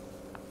here.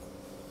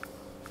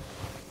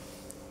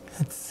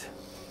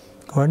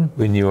 Gordon?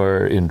 When you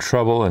are in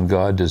trouble and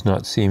God does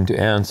not seem to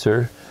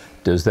answer,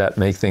 does that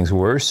make things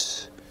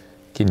worse?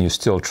 Can you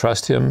still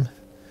trust him?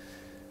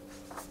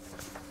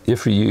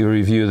 If you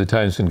review the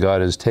times when God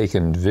has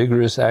taken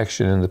vigorous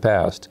action in the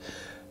past,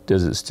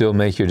 does it still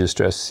make your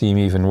distress seem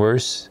even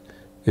worse?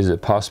 Is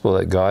it possible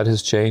that God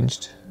has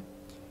changed?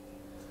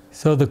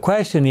 So the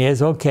question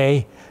is,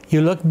 okay,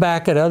 you look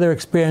back at other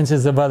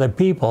experiences of other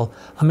people.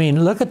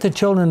 Look at the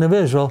children of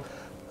Israel,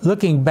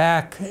 looking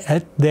back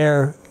at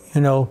their,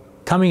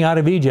 coming out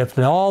of Egypt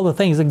and all the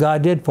things that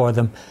God did for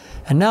them.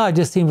 And now it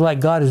just seems like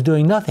God is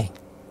doing nothing.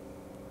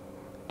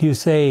 Do you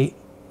say,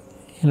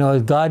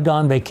 is God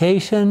on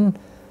vacation?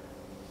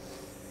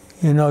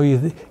 You know,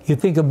 you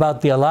think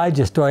about the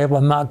Elijah story up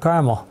on Mount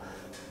Carmel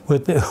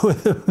with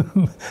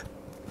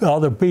all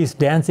the priests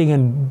dancing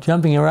and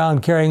jumping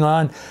around, carrying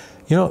on.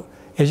 You know,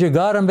 is your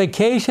God on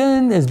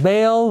vacation? Is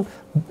Baal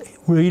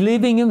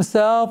relieving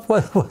himself?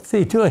 What's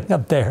he doing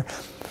up there?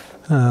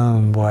 Oh,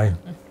 boy.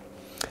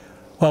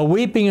 While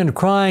weeping and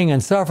crying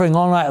and suffering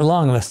all night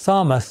long, the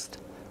psalmist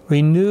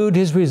renewed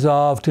his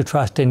resolve to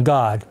trust in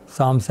God.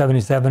 Psalm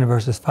 77,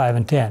 verses 5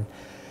 and 10.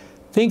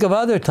 Think of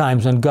other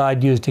times when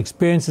God used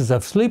experiences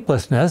of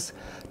sleeplessness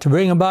to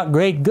bring about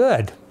great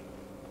good.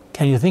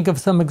 Can you think of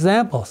some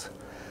examples?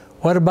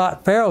 What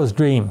about Pharaoh's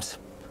dreams?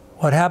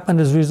 What happened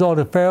as a result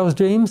of Pharaoh's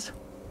dreams?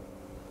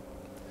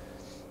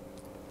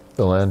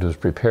 The land was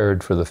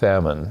prepared for the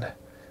famine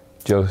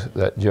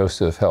that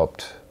Joseph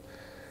helped.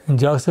 And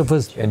Joseph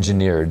was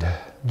engineered.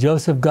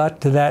 Joseph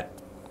got to that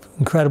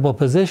incredible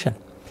position.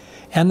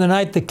 And the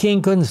night the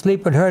king couldn't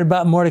sleep but heard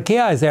about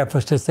Mordecai's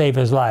efforts to save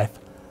his life.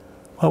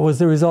 What was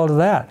the result of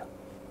that?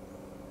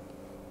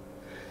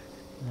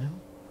 No.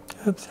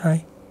 Oops,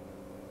 sorry.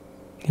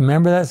 You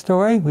remember that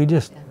story? We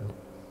just...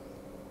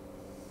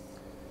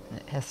 Yeah.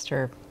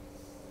 Esther.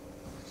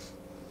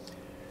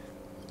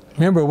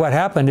 Remember what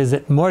happened is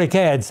that Mordecai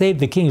had saved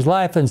the king's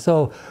life, and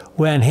so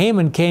when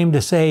Haman came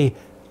to say,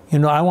 you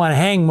know, I want to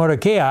hang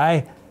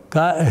Mordecai,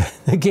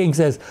 the king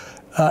says,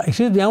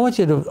 excuse me, I want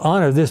you to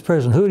honor this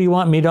person. Who do you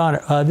want me to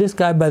honor? This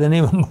guy by the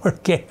name of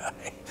Mordecai.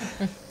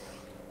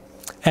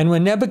 And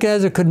when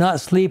Nebuchadnezzar could not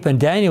sleep and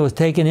Daniel was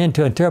taken in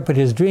to interpret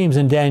his dreams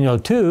in Daniel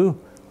 2,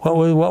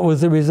 what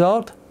was the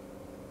result?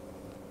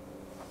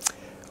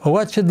 Well,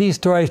 what should these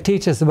stories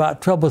teach us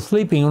about trouble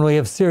sleeping when we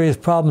have serious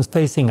problems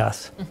facing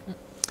us?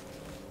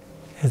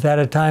 Is that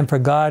a time for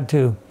God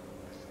to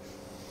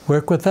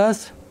work with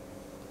us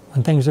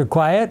when things are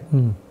quiet?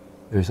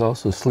 There's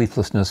also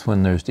sleeplessness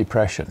when there's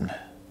depression.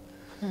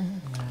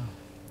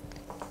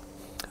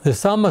 The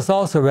psalmist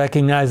also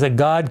recognized that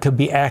God could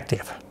be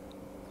active.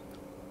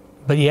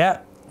 But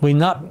yet, we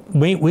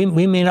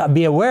may not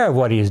be aware of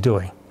what he is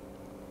doing.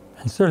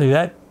 And certainly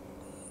that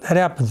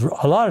happens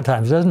a lot of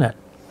times, doesn't it?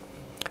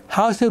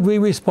 How should we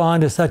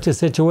respond to such a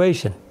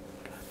situation?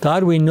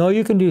 God, we know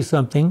you can do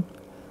something,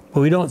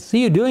 but we don't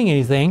see you doing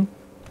anything.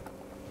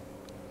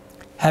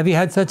 Have you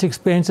had such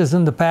experiences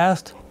in the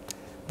past?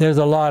 There's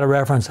a lot of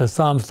references.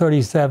 Psalms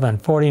 37,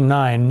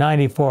 49,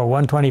 94,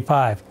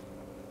 125.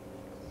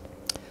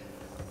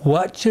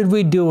 What should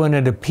we do when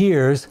it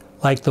appears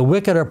like the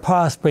wicked are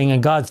prospering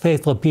and God's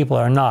faithful people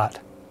are not?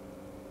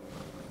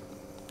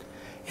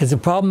 Is the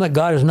problem that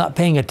God is not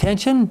paying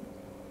attention?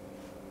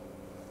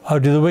 Or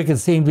do the wicked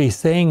seem to be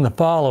saying the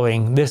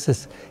following?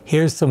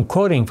 Here's some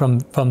quoting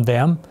from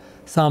them.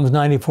 Psalms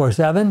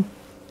 94:7.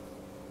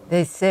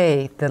 They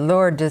say, the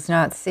Lord does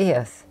not see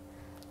us.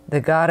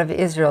 The God of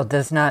Israel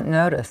does not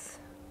notice.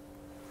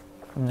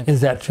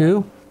 Is that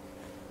true?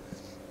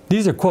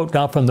 These are quotes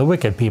now from the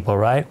wicked people,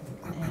 right?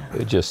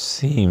 It just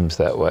seems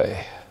that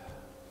way.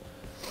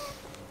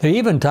 There are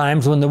even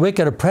times when the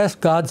wicked oppress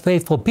God's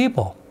faithful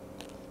people.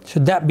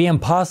 Should that be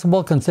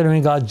impossible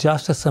considering God's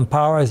justice and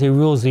power as he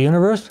rules the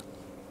universe?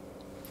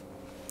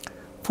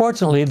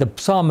 Fortunately, the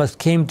psalmist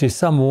came to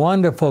some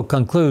wonderful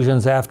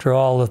conclusions after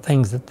all the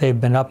things that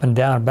they've been up and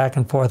down, back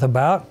and forth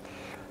about.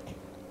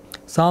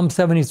 Psalm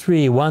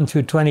 73, 1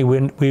 through 20,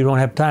 we don't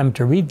have time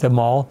to read them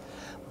all,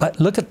 but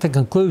look at the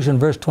conclusion,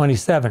 verse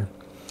 27.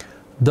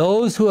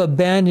 Those who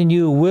abandon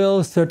you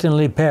will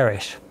certainly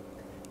perish.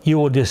 You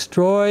will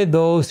destroy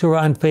those who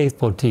are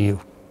unfaithful to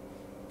you.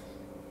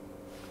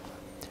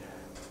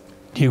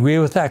 Do you agree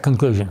with that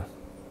conclusion?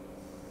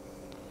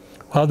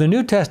 Well, the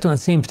New Testament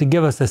seems to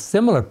give us a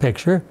similar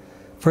picture.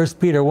 1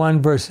 Peter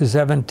 1, verses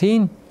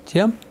 17.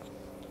 Jim?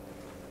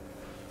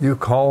 You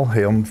call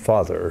him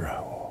Father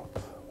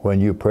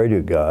when you pray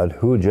to God,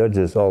 who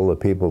judges all the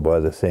people by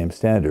the same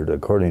standard,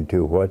 according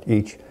to what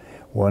each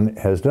one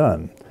has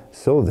done.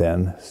 So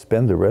then,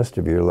 spend the rest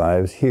of your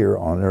lives here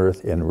on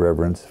earth in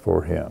reverence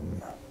for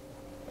him.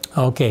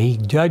 Okay, he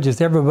judges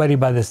everybody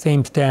by the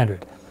same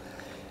standard.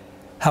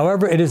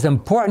 However, it is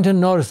important to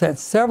notice that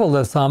several of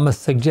the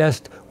psalmists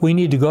suggest we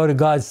need to go to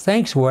God's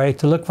sanctuary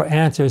to look for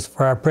answers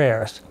for our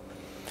prayers.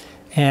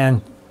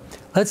 And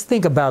let's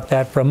think about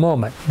that for a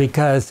moment,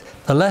 because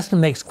the lesson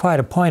makes quite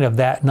a point of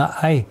that, and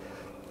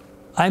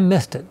I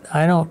missed it.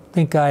 I don't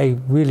think I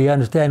really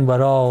understand what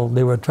all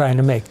they were trying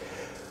to make.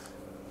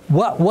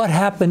 What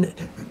happened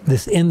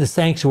in the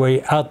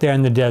sanctuary out there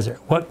in the desert?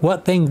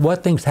 What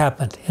things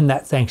happened in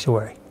that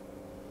sanctuary?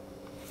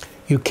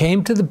 You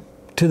came to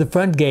the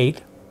front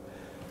gate.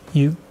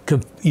 You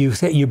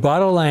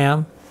brought a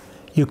lamb.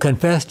 You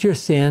confessed your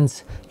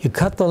sins. You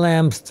cut the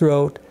lamb's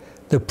throat.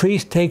 The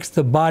priest takes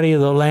the body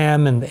of the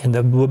lamb and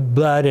the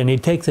blood, and he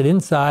takes it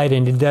inside,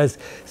 and he does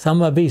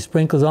some of it. He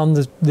sprinkles on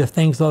the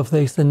things of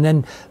this, and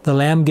then the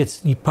lamb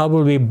gets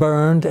probably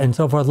burned and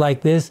so forth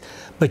like this.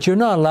 But you're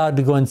not allowed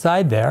to go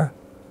inside there.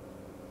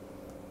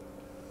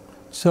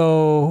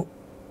 So,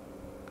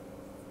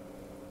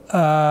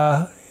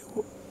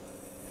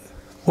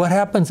 what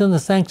happens in the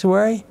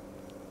sanctuary?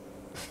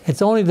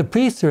 It's only the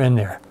priests are in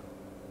there.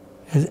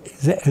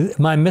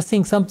 Am I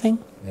missing something?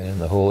 And in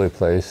the holy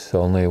place,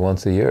 only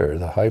once a year,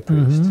 the high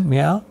priest.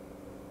 Yeah.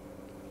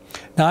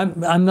 Now,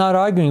 I'm not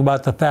arguing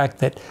about the fact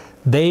that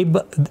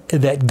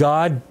that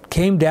God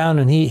came down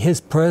and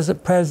His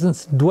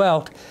presence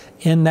dwelt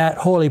in that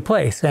holy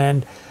place,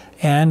 and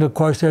of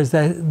course there's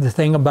the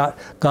thing about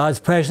God's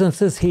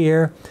presence is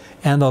here,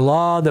 and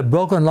the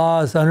broken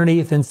law is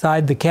underneath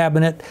inside the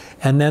cabinet,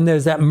 and then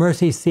there's that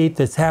mercy seat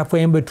that's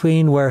halfway in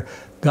between where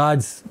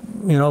God's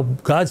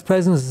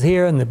presence is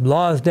here and the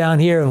law is down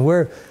here, and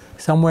we're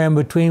somewhere in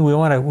between.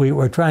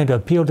 We're trying to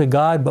appeal to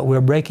God, but we're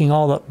breaking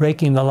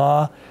the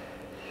law.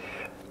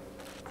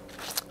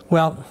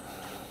 Well,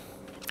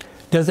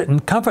 does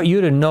it comfort you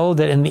to know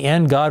that in the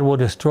end God will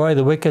destroy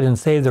the wicked and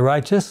save the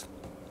righteous?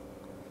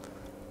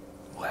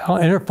 Well,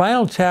 in her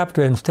final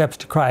chapter in Steps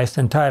to Christ,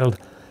 entitled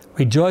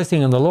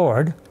Rejoicing in the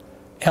Lord,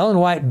 Ellen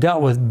White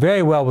dealt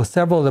very well with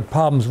several of the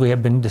problems we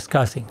have been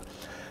discussing.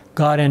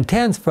 God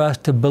intends for us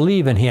to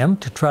believe in Him,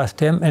 to trust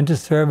Him, and to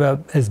serve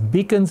as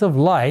beacons of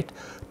light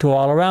to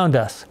all around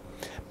us.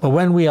 But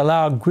when we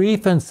allow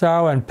grief and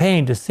sorrow and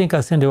pain to sink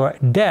us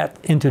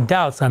into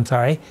doubts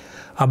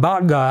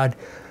about God,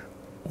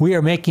 we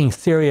are making a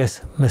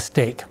serious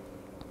mistake.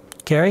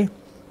 Carrie?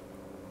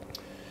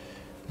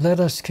 Let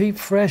us keep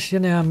fresh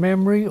in our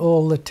memory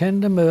all the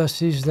tender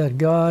mercies that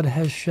God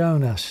has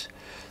shown us,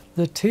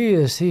 the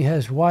tears He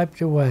has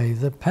wiped away,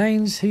 the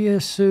pains He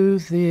has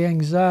soothed, the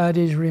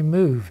anxieties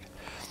removed,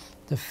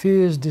 the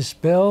fears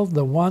dispelled,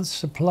 the wants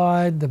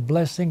supplied, the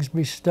blessings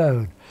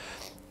bestowed,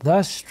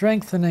 thus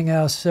strengthening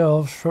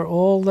ourselves for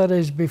all that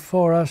is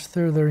before us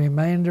through the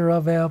remainder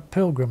of our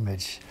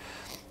pilgrimage.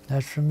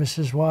 That's from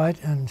Mrs.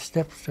 White and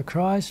Steps to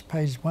Christ,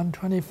 page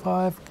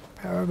 125,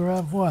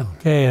 paragraph 1.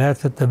 Okay,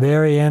 that's at the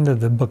very end of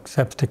the book,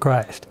 Steps to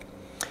Christ.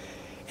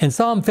 In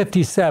Psalm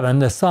 57,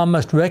 the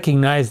psalmist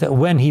recognized that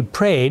when he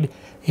prayed,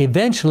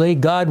 eventually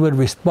God would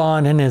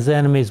respond and his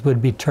enemies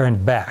would be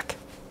turned back.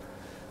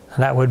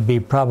 And that would be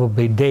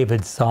probably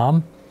David's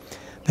psalm.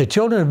 The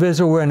children of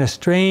Israel were in a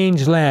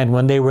strange land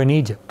when they were in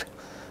Egypt.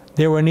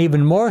 They were in an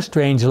even more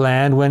strange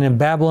land when in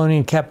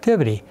Babylonian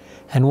captivity.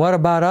 And what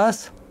about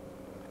us?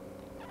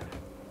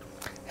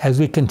 As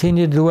we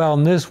continue to dwell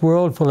in this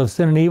world full of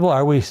sin and evil,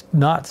 are we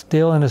not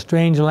still in a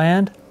strange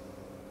land?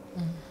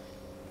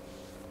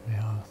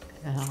 Yeah.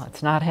 No,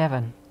 it's not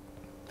heaven.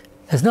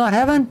 It's not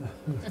heaven?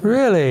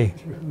 Really?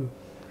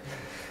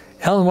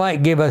 Ellen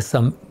White gave us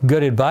some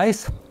good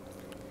advice.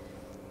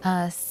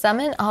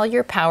 Summon all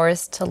your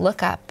powers to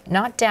look up,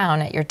 not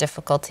down at your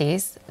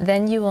difficulties.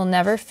 Then you will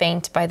never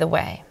faint by the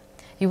way.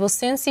 You will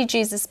soon see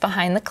Jesus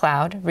behind the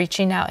cloud,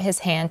 reaching out His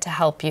hand to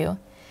help you.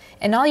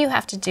 And all you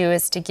have to do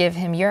is to give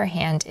Him your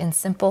hand in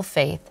simple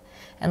faith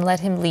and let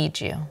Him lead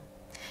you.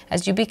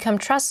 As you become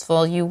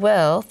trustful, you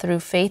will,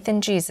 through faith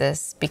in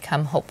Jesus,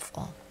 become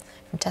hopeful.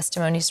 From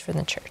Testimonies from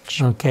the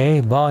Church. Okay,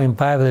 volume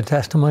 5 of the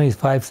Testimonies,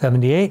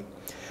 578.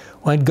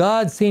 When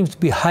God seems to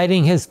be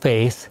hiding His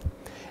face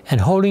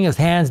and holding His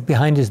hands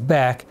behind His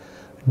back,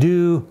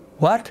 do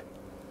what?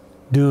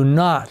 Do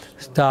not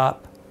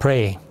stop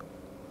praying.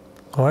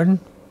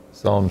 Gordon?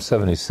 Psalm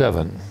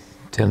 77.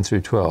 10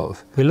 through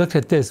 12. We looked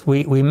at this.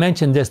 We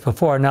mentioned this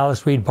before. Now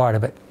let's read part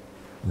of it.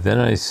 Then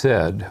I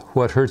said,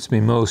 what hurts me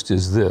most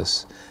is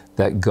this,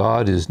 that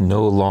God is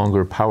no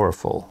longer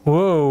powerful.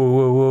 Whoa,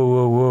 whoa, whoa,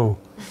 whoa,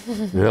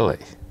 whoa. Really?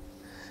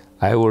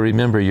 I will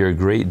remember your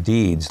great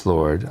deeds,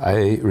 Lord.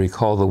 I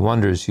recall the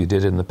wonders you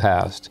did in the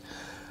past.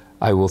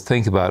 I will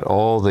think about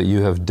all that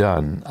you have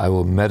done. I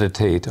will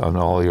meditate on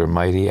all your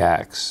mighty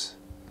acts.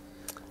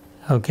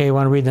 Okay, you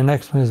want to read the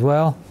next one as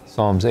well?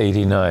 Psalms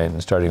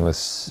 89, starting with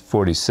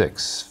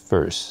 46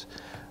 verse.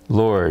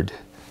 Lord,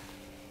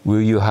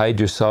 will you hide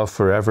yourself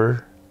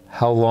forever?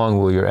 How long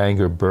will your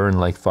anger burn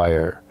like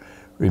fire?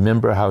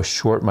 Remember how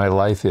short my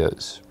life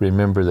is.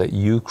 Remember that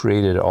you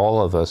created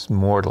all of us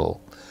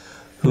mortal.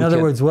 In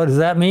other words, what does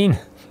that mean?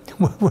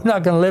 We're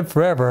not going to live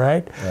forever,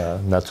 right?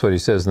 That's what he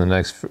says in the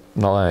next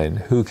line.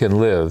 Who can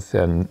live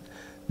and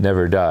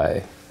never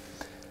die?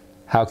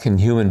 How can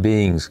human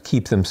beings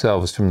keep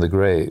themselves from the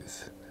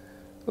grave?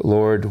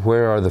 Lord,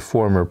 where are the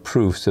former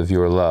proofs of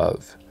your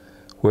love?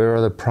 Where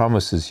are the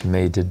promises you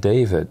made to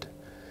David?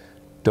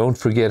 Don't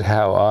forget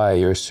how I,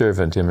 your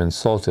servant, am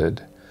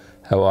insulted,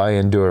 how I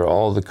endure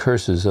all the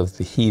curses of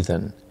the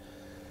heathen.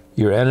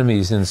 Your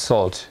enemies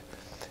insult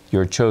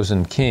your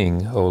chosen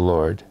king, O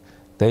Lord.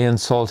 They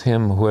insult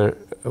him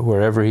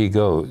wherever he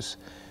goes.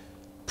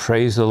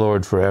 Praise the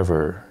Lord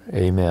forever.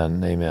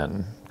 Amen,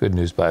 amen. Good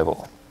News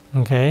Bible.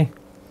 Okay.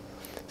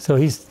 So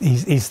he's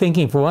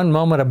thinking for one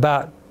moment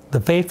about the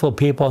faithful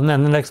people, and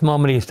then the next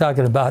moment he's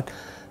talking about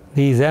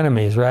these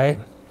enemies, right?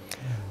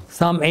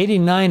 Psalm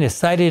 89 is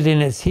cited in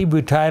its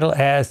Hebrew title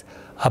as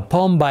a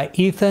poem by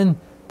Ethan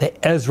the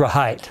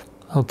Ezrahite.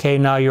 Okay,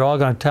 now you're all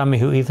going to tell me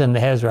who Ethan the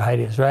Ezrahite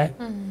is, right?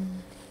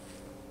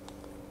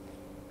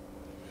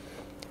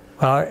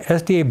 Well, our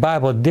SDA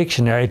Bible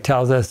Dictionary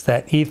tells us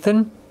that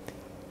Ethan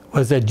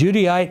was a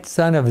Judahite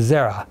son of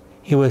Zerah.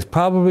 He was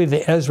probably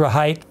the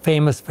Ezrahite,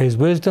 famous for his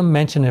wisdom,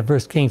 mentioned in 1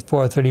 Kings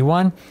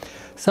 4:31.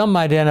 Some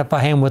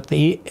identify him with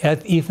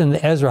Ethan the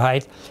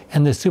Ezrahite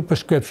and the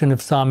superscription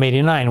of Psalm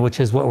 89, which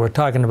is what we're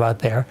talking about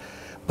there.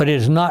 But it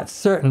is not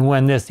certain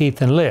when this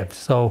Ethan lived,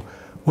 so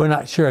we're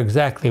not sure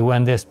exactly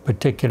when this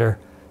particular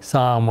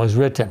psalm was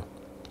written.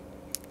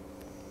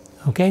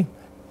 Okay?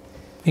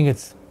 I think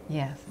it's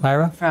Yes.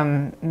 Myra?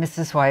 From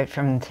Mrs. White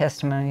from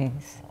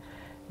Testimonies,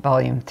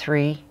 Volume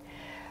 3.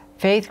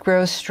 Faith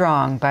grows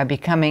strong by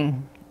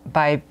coming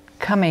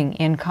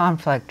in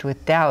conflict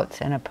with doubts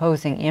and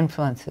opposing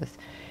influences.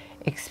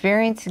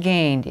 Experience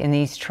gained in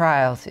these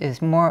trials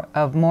is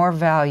of more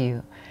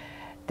value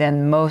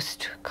than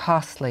most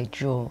costly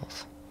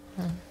jewels.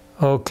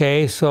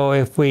 Okay, so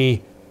if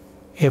we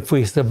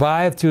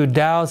survive through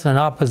doubts and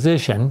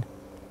opposition,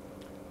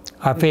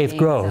 our faith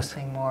grows.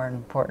 Something more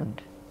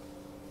important.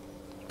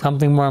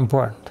 Something more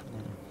important.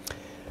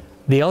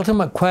 The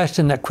ultimate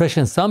question that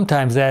Christians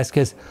sometimes ask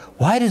is,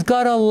 why does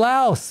God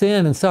allow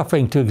sin and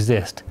suffering to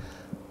exist?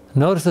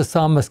 Notice the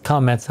psalmist's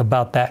comments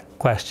about that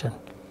question.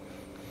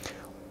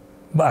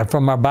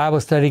 From our Bible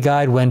study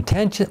guide,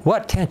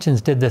 what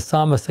tensions did the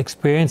psalmist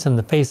experience in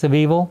the face of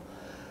evil?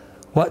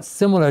 What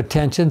similar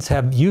tensions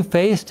have you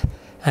faced,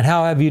 and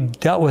how have you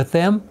dealt with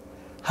them?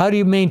 How do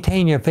you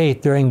maintain your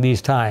faith during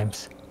these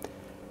times?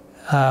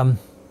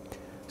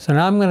 So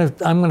now I'm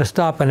going to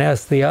stop and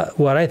ask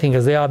what I think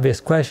is the obvious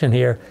question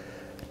here.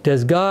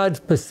 Does God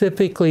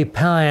specifically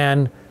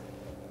plan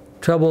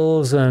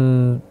troubles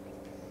and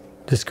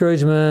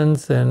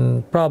discouragements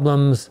and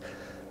problems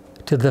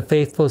to the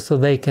faithful so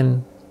they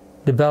can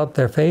develop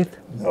their faith?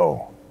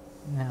 No.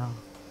 No,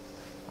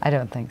 I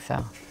don't think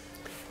so.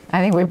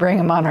 I think we bring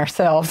them on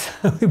ourselves.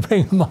 We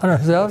bring them on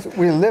ourselves?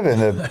 We live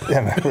in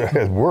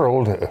a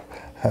world,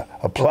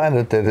 a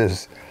planet that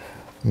is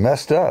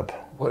messed up.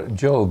 Well,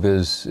 Job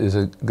is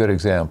a good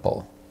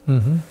example.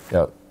 Mm-hmm.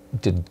 Yeah.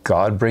 Did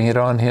God bring it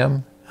on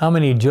him? How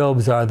many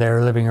Jobs are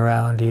there living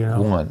around, do you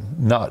know? One.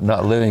 Not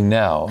living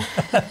now,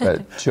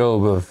 but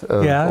Job of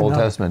Old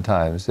Testament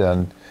times.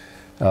 And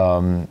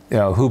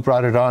who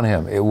brought it on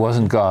him? It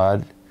wasn't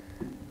God.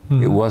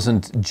 Mm-hmm. It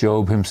wasn't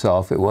Job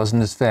himself. It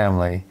wasn't his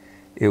family.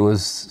 It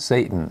was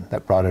Satan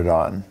that brought it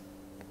on.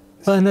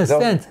 Well, in a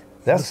sense,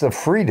 that's the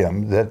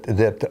freedom that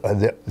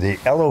the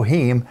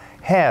Elohim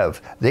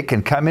have. They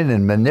can come in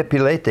and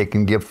manipulate. They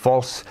can give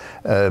false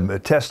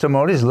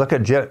testimonies. Look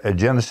at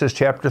Genesis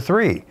chapter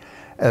 3.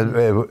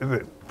 Well,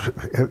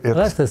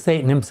 that's the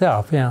Satan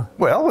himself, yeah.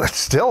 Well, it's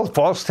still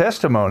false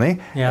testimony,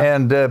 yeah.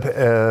 And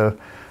that's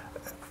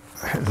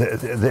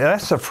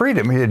the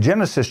freedom.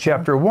 Genesis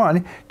chapter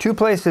 1, 2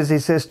 places he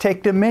says,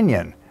 take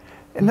dominion.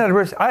 In other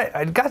words,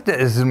 God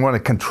doesn't want to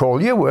control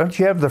you. Well,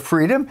 you have the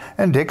freedom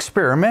and to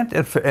experiment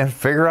and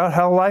figure out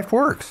how life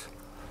works.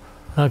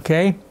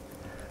 Okay.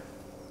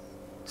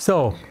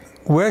 So,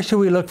 where should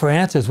we look for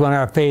answers when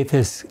our faith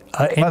is in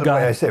God? By the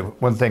way, I say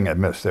one thing I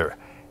missed there.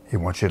 He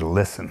wants you to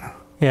listen.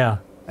 Yeah.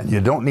 And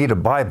you don't need a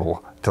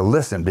Bible to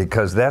listen,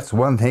 because that's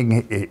one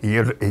thing,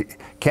 you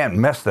can't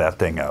mess that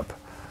thing up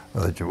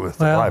with the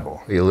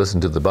Bible. You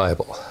listen to the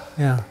Bible.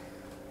 Yeah.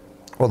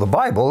 Well, the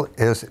Bible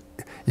is,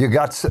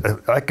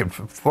 I could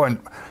find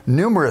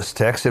numerous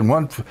texts. In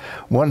one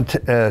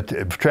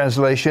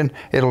translation,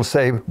 it'll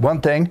say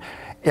one thing,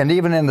 and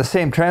even in the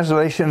same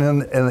translation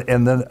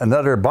in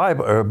another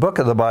Bible or book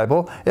of the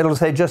Bible, it'll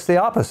say just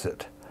the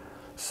opposite.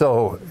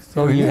 So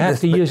you have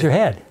to use your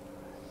head.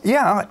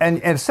 Yeah,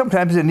 and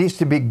sometimes it needs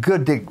to be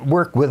good to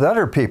work with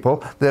other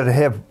people that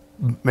have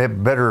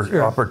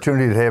better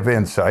opportunity to have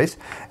insights.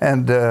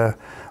 And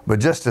but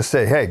just to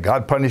say, hey,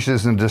 God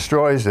punishes and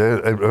destroys,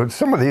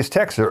 some of these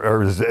texts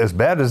are as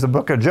bad as the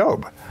book of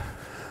Job.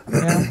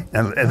 Yeah.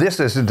 And this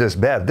isn't as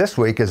bad this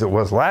week as it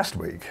was last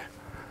week.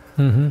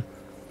 Mm-hmm.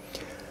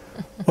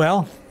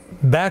 Well,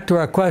 back to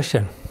our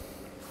question.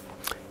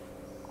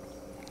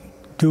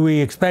 Do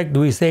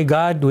we say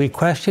God? Do we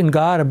question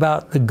God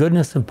about the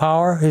goodness and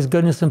power, His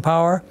goodness and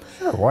power?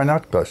 Sure, why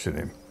not question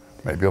Him?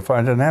 Maybe you'll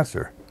find an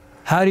answer.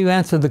 How do you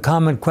answer the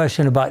common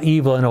question about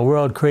evil in a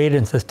world created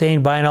and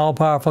sustained by an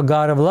all-powerful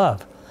God of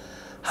love?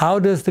 How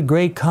does the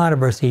great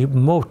controversy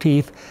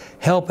motif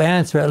help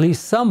answer at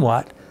least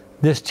somewhat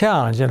this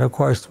challenge? And of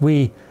course,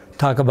 we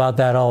talk about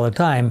that all the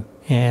time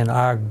in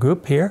our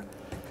group here.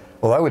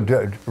 Well, I would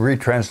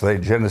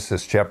retranslate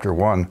Genesis chapter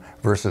 1,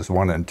 verses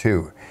 1 and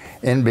 2.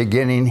 In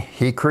beginning,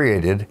 He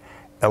created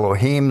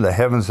Elohim, the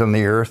heavens and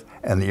the earth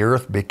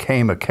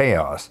became a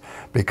chaos.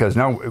 Because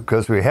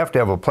we have to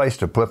have a place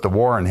to put the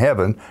war in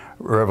heaven.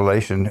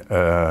 Revelation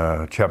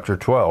chapter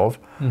 12,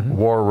 mm-hmm.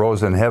 War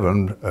rose in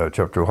heaven,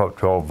 chapter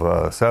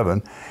 12,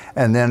 7.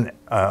 And then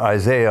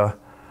Isaiah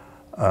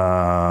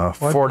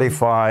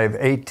 45,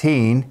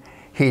 18,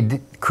 He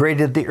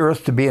created the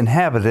earth to be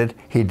inhabited.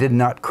 He did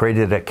not create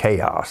it a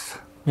chaos.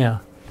 Yeah,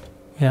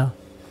 yeah.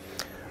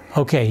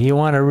 Okay, you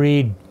want to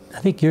read, I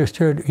think your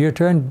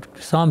turn,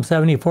 Psalm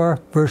 74,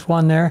 verse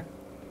 1 there?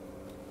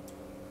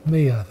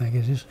 Me, I think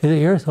it is. Is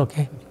it yours?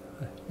 Okay.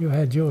 You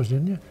had yours,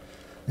 didn't you?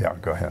 Yeah,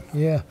 go ahead.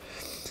 Yeah.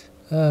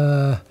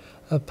 A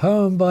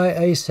poem by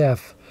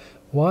Asaph.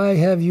 Why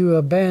have you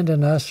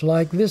abandoned us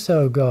like this,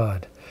 O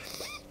God?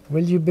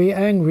 Will you be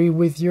angry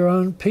with your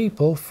own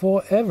people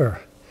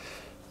forever?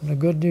 In the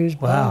Good News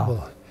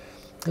Bible.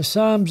 The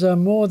Psalms are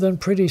more than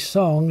pretty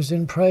songs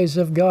in praise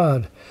of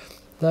God.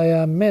 They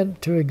are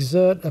meant to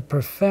exert a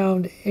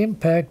profound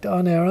impact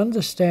on our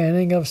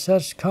understanding of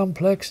such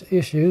complex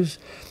issues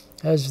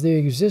as the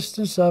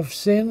existence of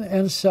sin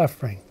and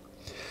suffering.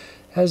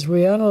 As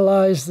we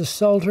analyze the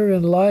Psalter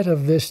in light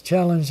of this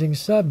challenging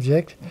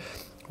subject,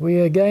 we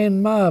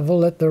again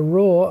marvel at the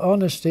raw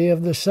honesty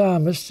of the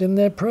psalmists in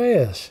their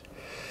prayers.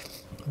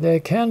 Their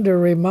candor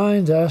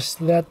reminds us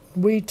that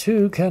we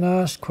too can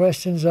ask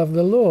questions of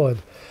the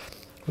Lord.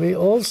 We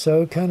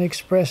also can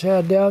express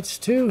our doubts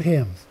to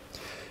Him.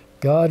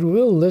 God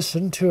will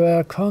listen to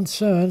our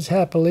concerns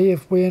happily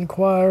if we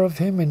inquire of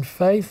Him in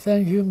faith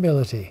and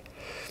humility.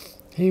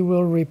 He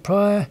will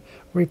reply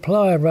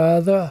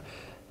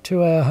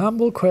to our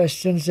humble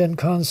questions and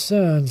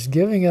concerns,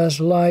 giving us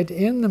light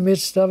in the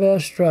midst of our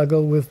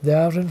struggle with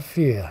doubt and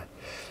fear.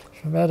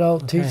 From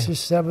Adult Teacher's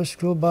Sabbath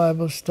School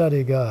Bible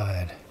Study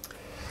Guide.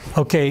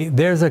 Okay,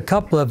 there's a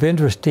couple of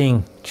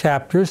interesting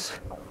chapters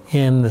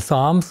in the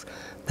Psalms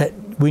that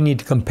we need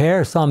to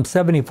compare. Psalm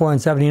 74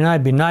 and 79.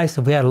 It'd be nice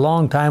if we had a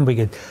long time. We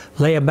could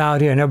lay them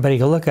out here and everybody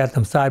could look at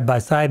them side by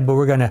side, but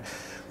we're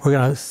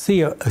gonna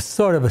see a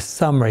sort of a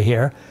summary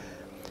here.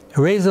 It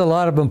raises a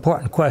lot of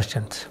important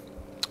questions.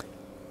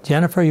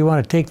 Jennifer, you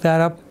want to take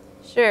that up?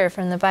 Sure,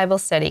 from the Bible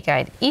Study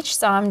Guide. Each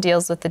psalm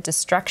deals with the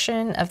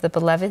destruction of the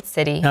beloved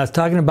city. Now, it's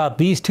talking about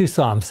these two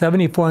psalms,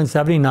 74 and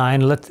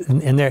 79,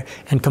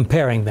 and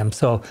comparing them.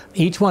 So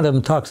each one of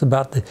them talks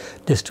about the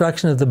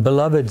destruction of the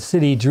beloved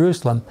city,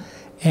 Jerusalem.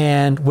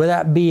 And would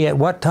that be at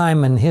what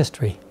time in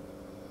history?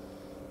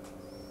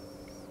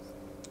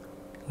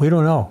 We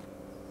don't know.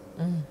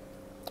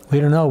 We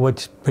don't know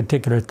which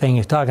particular thing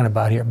he's talking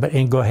about here, but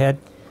go ahead.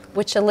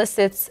 Which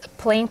elicits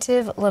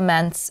plaintive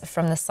laments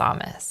from the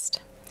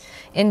psalmist.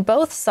 In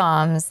both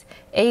psalms,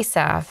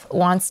 Asaph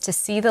wants to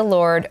see the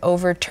Lord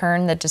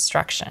overturn the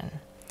destruction.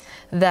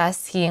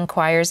 Thus, he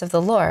inquires of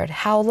the Lord,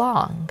 how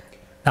long?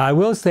 Now, I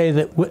will say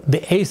that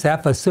the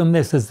Asaph, assume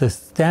this is the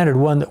standard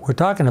one that we're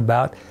talking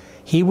about,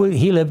 he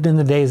lived in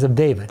the days of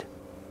David.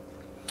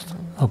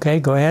 Okay,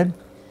 go ahead.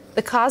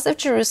 The cause of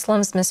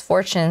Jerusalem's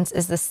misfortunes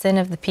is the sin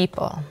of the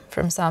people,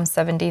 from Psalm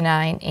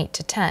 79,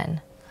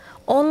 8-10.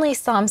 Only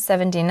Psalm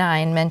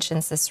 79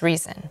 mentions this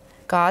reason.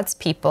 God's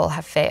people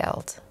have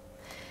failed.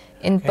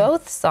 In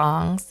both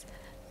songs,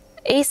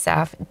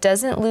 Asaph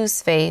doesn't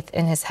lose faith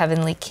in his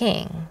heavenly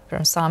king,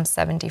 from Psalm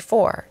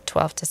 74,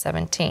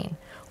 12-17,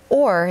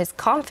 or his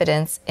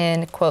confidence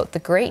in, quote, the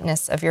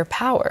greatness of your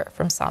power,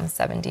 from Psalm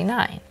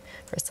 79,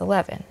 verse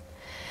 11.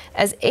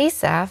 As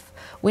Asaph,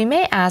 we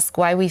may ask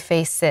why we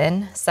face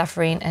sin,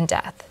 suffering, and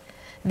death.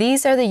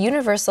 These are the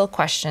universal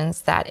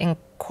questions that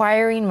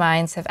inquiring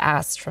minds have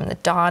asked from the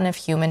dawn of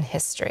human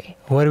history.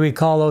 What do we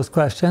call those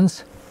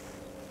questions?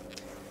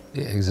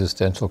 The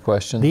existential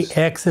questions. The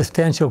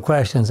existential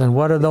questions. And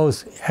what are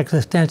those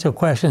existential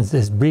questions,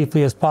 as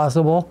briefly as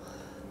possible?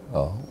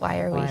 Why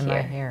are we Why am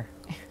I here?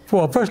 here?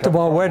 Well, first of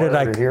all, where did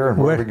I here and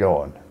where are we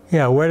going?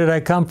 Yeah, where did I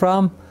come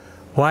from?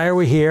 Why are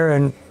we here?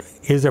 And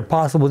is it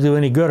possible to do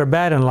any good or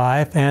bad in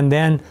life? And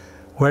then,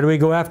 where do we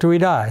go after we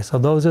die? So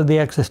those are the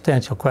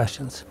existential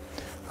questions.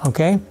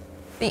 Okay?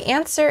 The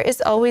answer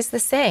is always the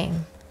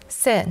same: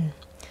 sin.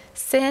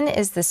 Sin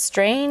is the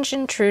strange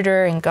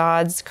intruder in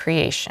God's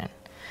creation.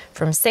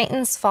 From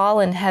Satan's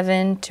fall in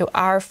heaven to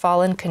our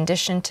fallen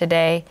condition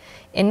today,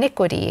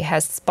 iniquity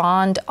has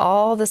spawned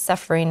all the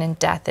suffering and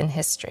death in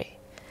history.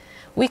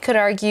 We could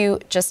argue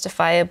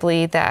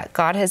justifiably that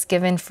God has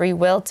given free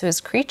will to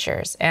his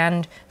creatures,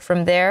 and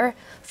from there,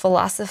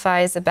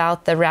 philosophize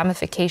about the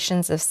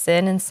ramifications of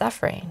sin and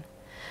suffering.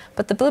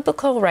 But the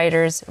biblical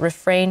writers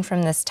refrain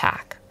from this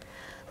tack.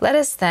 Let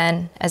us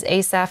then, as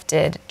Asaph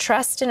did,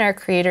 trust in our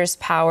Creator's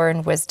power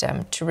and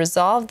wisdom to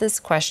resolve this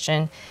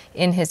question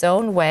in his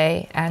own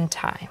way and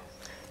time.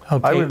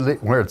 Okay. I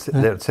would where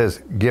it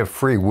says give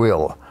free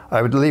will,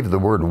 I would leave the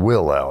word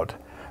will out,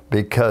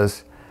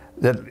 because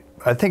that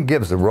I think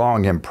gives the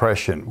wrong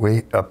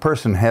impression. A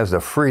person has the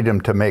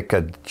freedom to make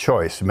a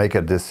choice, make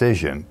a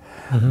decision,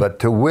 but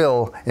to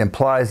will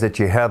implies that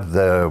you have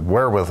the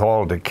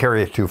wherewithal to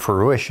carry it to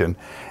fruition,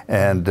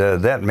 and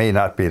that may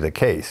not be the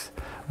case.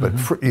 But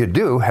you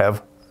do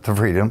have the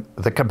freedom,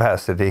 the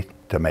capacity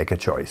to make a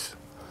choice.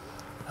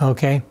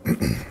 Okay.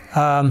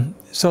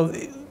 So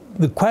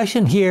the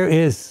question here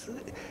is,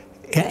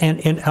 and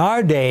in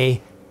our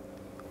day,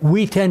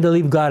 we tend to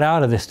leave God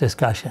out of this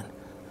discussion.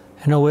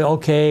 You know,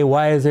 okay,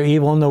 why is there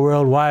evil in the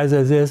world? Why is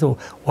there this?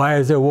 Why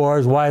is there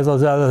wars? Why is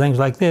those other things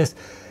like this?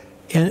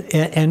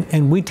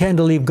 And we tend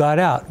to leave God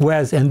out.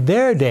 Whereas in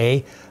their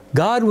day,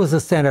 God was the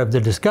center of the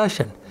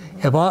discussion.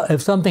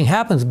 If something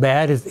happens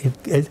bad,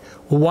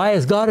 well, why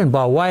is God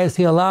involved? Why is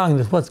he allowing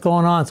this? What's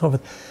going on? So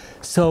forth.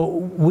 So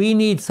we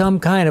need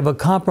some kind of a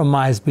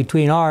compromise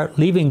between our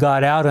leaving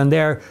God out and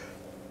their.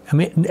 I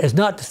mean, it's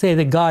not to say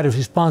that God is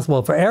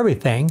responsible for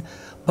everything,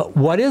 but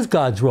what is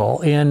God's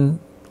role in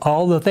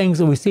all the things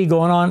that we see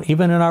going on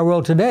even in our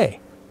world today.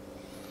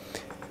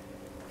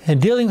 In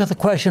dealing with the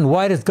question,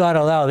 why does God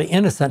allow the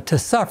innocent to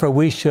suffer,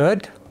 we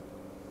should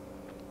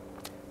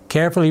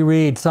carefully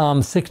read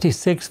Psalm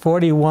 66,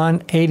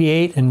 41,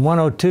 88, and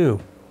 102.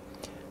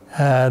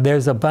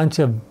 There's a bunch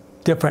of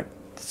different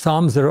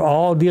Psalms that are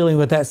all dealing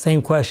with that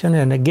same question.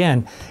 And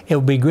again, it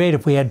would be great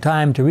if we had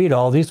time to read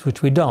all these,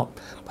 which we don't.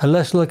 But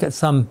let's look at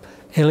some,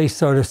 at least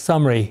sort of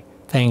summary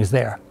things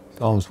there.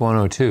 Psalms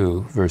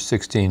 102, verse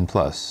 16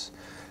 plus.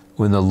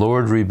 When the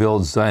Lord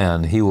rebuilds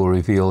Zion, he will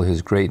reveal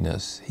his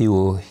greatness. He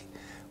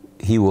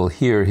will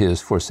hear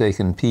his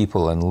forsaken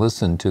people and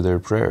listen to their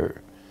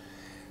prayer.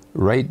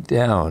 Write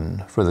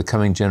down for the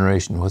coming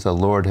generation what the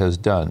Lord has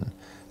done,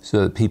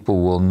 so that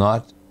people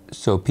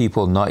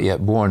not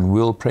yet born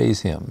will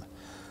praise him.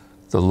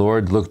 The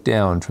Lord looked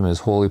down from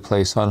his holy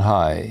place on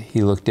high.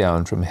 He looked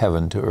down from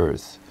heaven to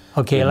earth.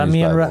 Okay, let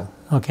me interrupt.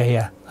 Okay,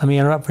 yeah. Let me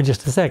interrupt for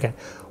just a second.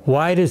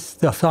 Why does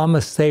the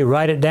psalmist say,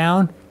 write it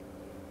down?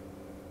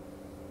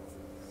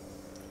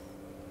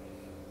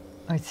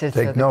 It says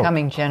for the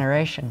coming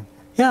generation.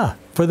 Yeah,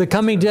 for the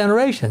coming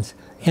generations.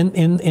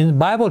 In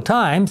Bible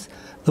times,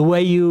 the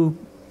way you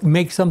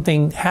make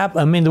something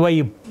happen, I mean, the way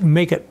you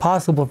make it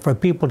possible for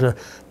people to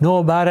know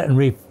about it, and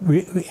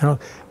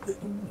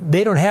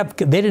they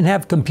didn't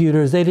have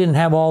computers, they didn't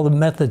have all the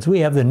methods we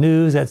have, the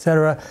news,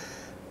 etc.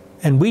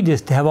 And we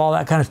just have all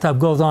that kind of stuff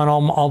goes on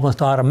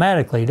almost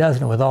automatically,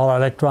 doesn't it, with all our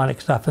electronic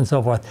stuff and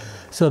so forth.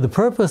 So the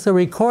purpose of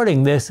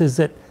recording this is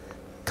that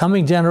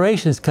coming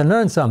generations can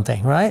learn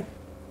something, right?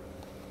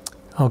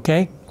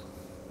 Okay.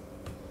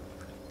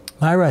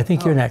 Myra, I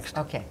think you're next.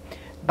 Okay.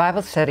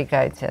 Bible Study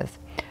Guide says,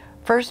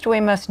 first we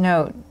must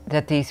note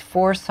that these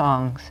 4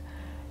 songs,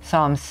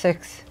 Psalms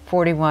 6,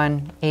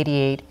 41,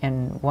 88,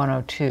 and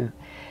 102,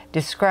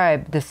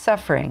 describe the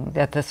suffering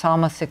that the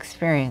psalmist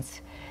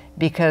experienced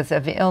because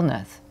of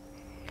illness.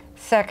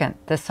 Second,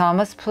 the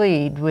psalmist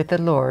plead with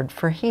the Lord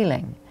for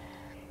healing.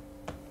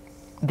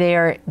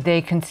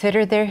 They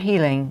consider their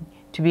healing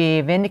to be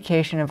a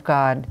vindication of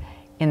God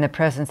in the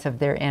presence of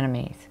their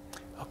enemies.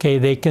 Okay,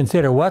 they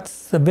consider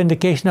what's the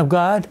vindication of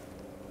God?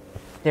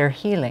 Their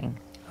healing.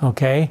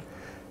 Okay.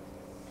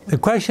 The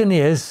question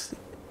is,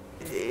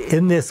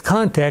 in this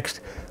context,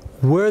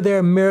 were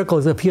there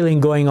miracles of healing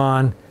going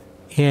on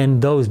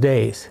in those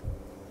days?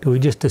 Do we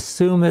just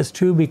assume it's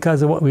true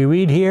because of what we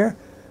read here?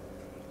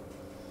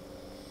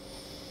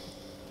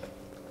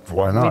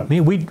 Why not? I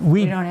mean, we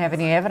don't have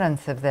any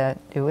evidence of that,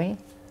 do we?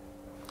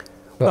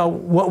 Well,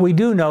 what we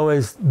do know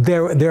is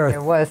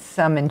there was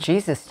some in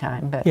Jesus'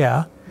 time, but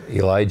yeah.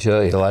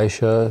 Elijah,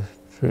 Elisha,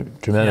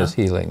 tremendous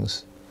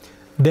healings.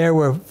 There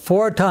were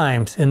 4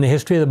 times in the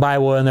history of the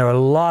Bible, and there were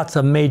lots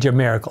of major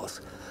miracles.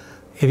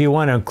 If you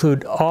want to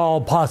include all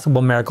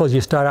possible miracles,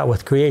 you start out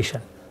with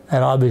creation.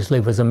 That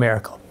obviously was a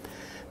miracle.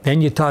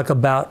 Then you talk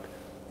about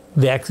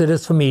the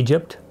Exodus from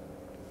Egypt.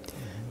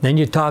 Then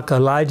you talk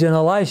Elijah and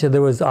Elisha.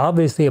 There was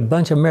obviously a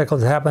bunch of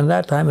miracles that happened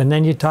at that time. And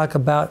then you talk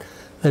about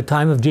the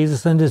time of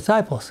Jesus and the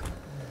disciples.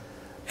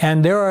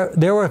 And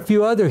there were a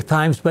few other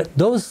times, but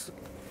those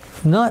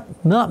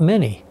not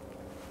many.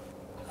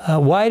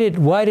 Why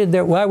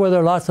were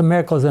there lots of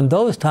miracles in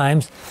those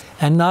times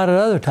and not at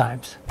other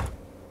times?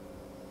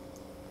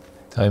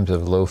 Times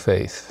of low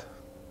faith.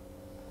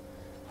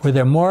 Were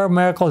there more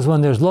miracles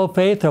when there's low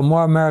faith, or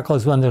more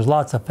miracles when there's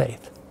lots of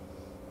faith?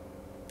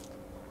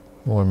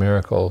 More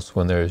miracles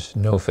when there's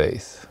no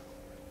faith.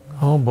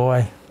 Oh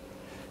boy,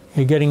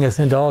 you're getting us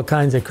into all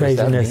kinds of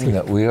craziness. Does that mean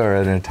that we are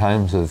in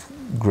times of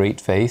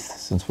great faith,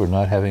 since we're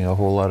not having a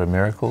whole lot of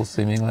miracles,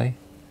 seemingly?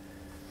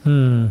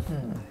 I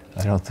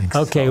don't think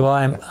so. Okay,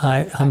 well,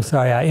 I'm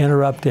sorry, I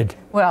interrupted.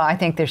 Well, I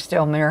think there's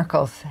still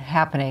miracles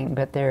happening,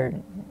 but they're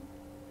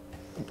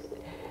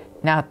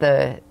not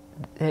the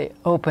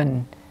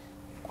open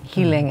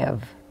healing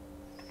of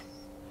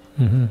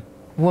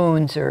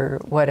wounds or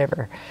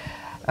whatever.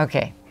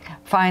 Okay,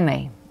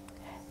 finally,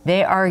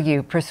 they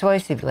argue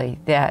persuasively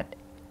that,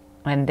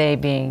 and they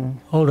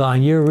being... Hold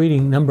on, you're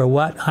reading number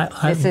what?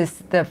 This is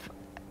the...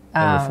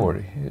 number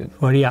 40.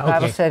 40, yeah, okay.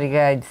 Bible Study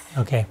Guides.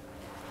 Okay.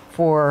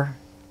 4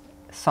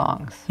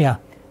 songs. Yeah.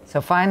 So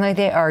finally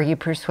they argue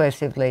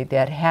persuasively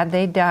that had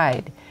they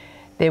died,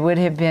 they would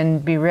have been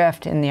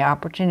bereft in the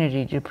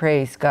opportunity to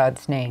praise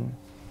God's name.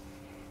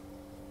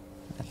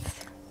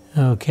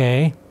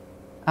 Okay.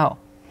 Oh.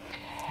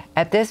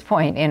 At this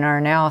point in our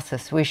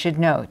analysis, we should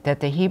note that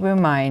the Hebrew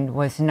mind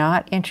was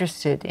not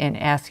interested in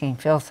asking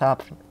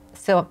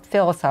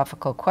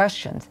philosophical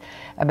questions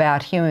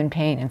about human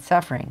pain and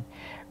suffering.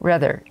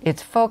 Rather,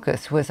 its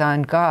focus was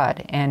on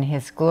God and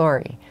His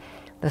glory.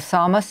 The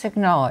psalmists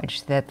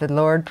acknowledged that the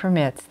Lord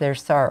permits their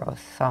sorrows,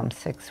 Psalm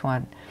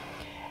 6:1.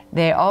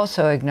 They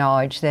also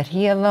acknowledge that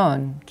He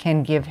alone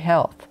can give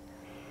health.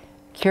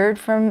 Cured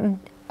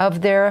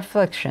of their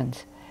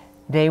afflictions,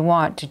 they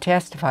want to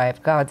testify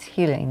of God's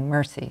healing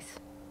mercies.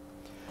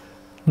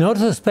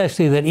 Notice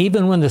especially that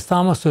even when the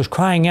psalmist was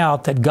crying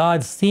out that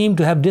God seemed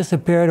to have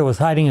disappeared or was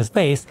hiding His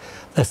face,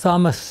 the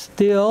psalmist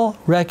still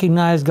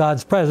recognized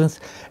God's presence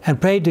and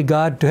prayed to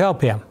God to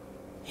help him.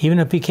 Even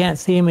if he can't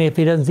see me, if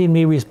he doesn't see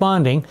me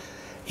responding.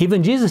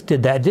 Even Jesus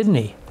did that, didn't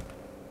he?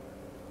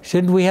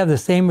 Shouldn't we have the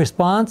same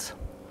response?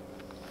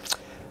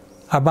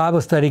 Our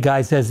Bible study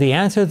guide says the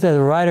answer that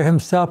the writer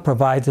himself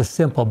provides is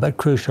simple but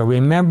crucial.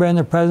 Remember in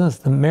the presence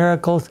the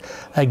miracles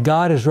that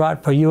God has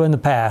wrought for you in the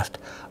past.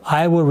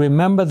 I will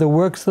remember the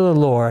works of the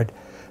Lord.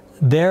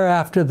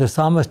 Thereafter, the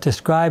psalmist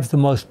describes the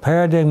most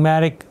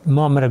paradigmatic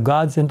moment of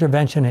God's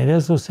intervention in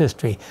Israel's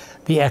history,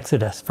 the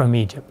Exodus from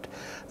Egypt.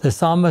 The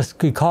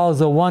psalmist recalls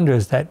the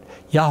wonders that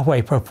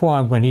Yahweh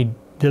performed when he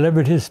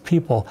delivered his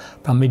people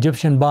from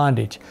Egyptian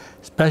bondage.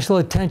 Special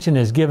attention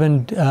is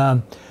given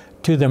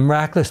to the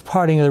miraculous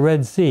parting of the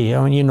Red Sea.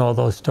 I mean, you know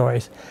those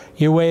stories.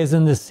 Your way is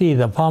in the sea.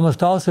 The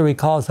psalmist also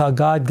recalls how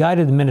God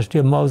guided the ministry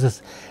of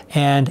Moses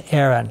and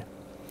Aaron.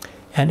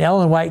 And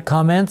Ellen White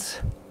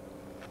comments,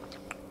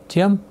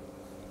 Jim?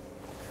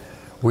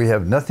 We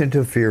have nothing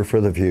to fear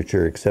for the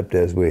future except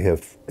as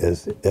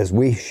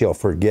we shall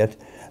forget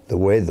the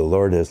way the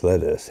Lord has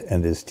led us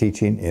and is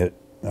teaching it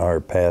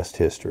our past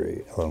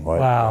history. Ellen White,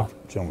 wow.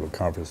 General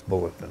Conference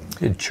Bulletin.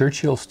 Did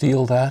Churchill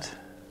steal that?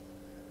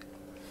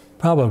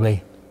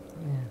 Probably.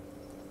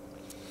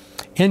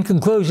 In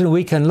conclusion,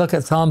 we can look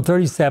at Psalm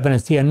 37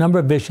 and see a number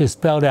of issues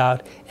spelled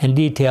out in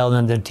detail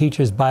in the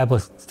Teacher's Bible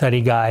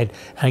Study Guide.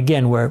 And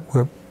again, we're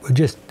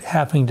just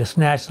having to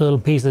snatch little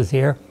pieces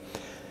here.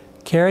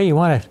 Carrie, you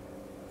want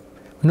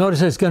to notice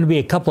there's going to be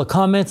a couple of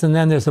comments and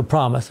then there's a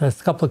promise. There's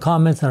a couple of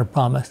comments and a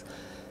promise.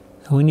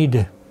 And we need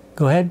to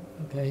go ahead.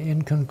 Okay,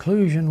 in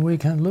conclusion, we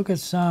can look at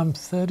Psalm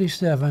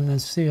 37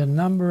 and see a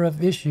number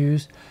of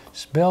issues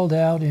spelled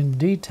out in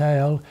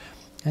detail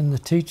in the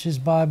Teacher's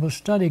Bible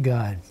Study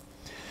Guide.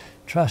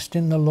 Trust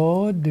in the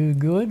Lord, do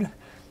good.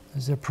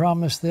 There's a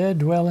promise there,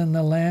 dwell in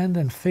the land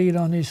and feed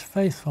on his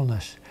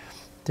faithfulness.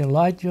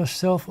 Delight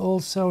yourself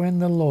also in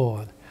the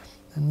Lord.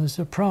 And there's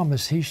a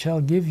promise, he shall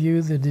give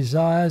you the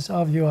desires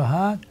of your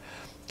heart.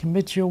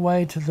 Commit your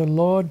way to the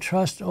Lord,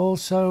 trust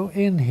also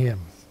in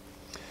him.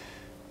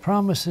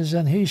 Promises,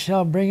 and he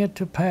shall bring it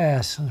to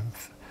pass.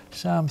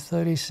 Psalm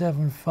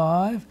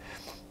 37:5,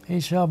 he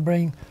shall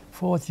bring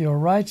forth your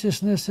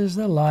righteousness as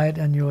the light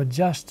and your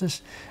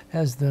justice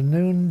as the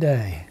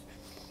noonday.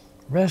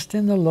 Rest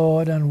in the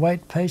Lord and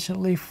wait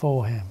patiently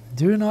for him.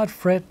 Do not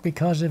fret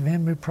because of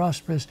him who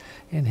prospers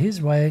in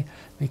his way,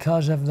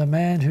 because of the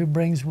man who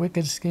brings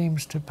wicked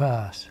schemes to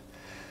pass.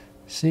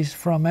 Cease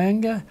from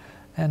anger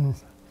and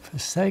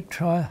forsake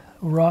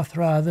wrath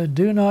rather.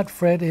 Do not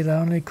fret, it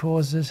only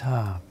causes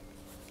harm.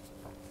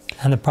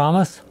 And the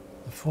promise?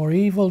 For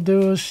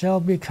evildoers shall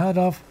be cut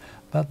off,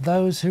 but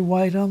those who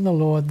wait on the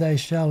Lord, they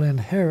shall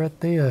inherit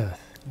the earth.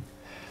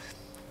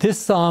 This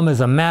psalm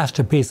is a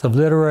masterpiece of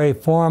literary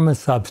form and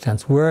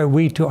substance. Were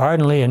we to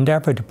ardently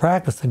endeavor to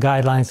practice the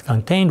guidelines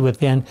contained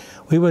within,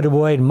 we would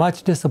avoid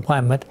much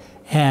disappointment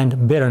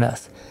and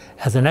bitterness.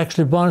 As an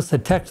extra bonus, the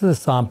text of the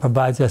psalm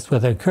provides us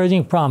with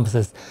encouraging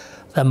promises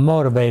that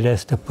motivate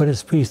us to put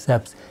its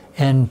precepts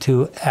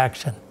into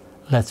action.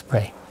 Let's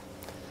pray.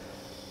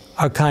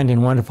 Our kind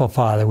and wonderful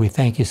Father, we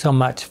thank you so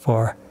much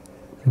for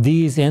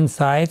these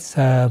insights.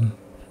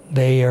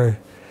 They are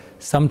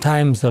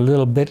sometimes a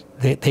little bit,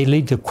 they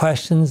lead to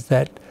questions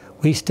that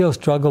we still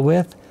struggle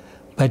with,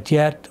 but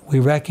yet we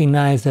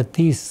recognize that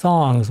these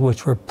songs,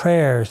 which were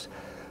prayers,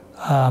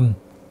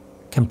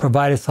 can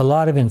provide us a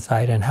lot of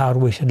insight on how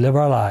we should live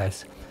our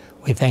lives.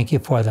 We thank you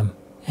for them.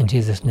 In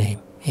Jesus' name,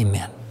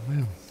 amen.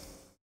 Amen.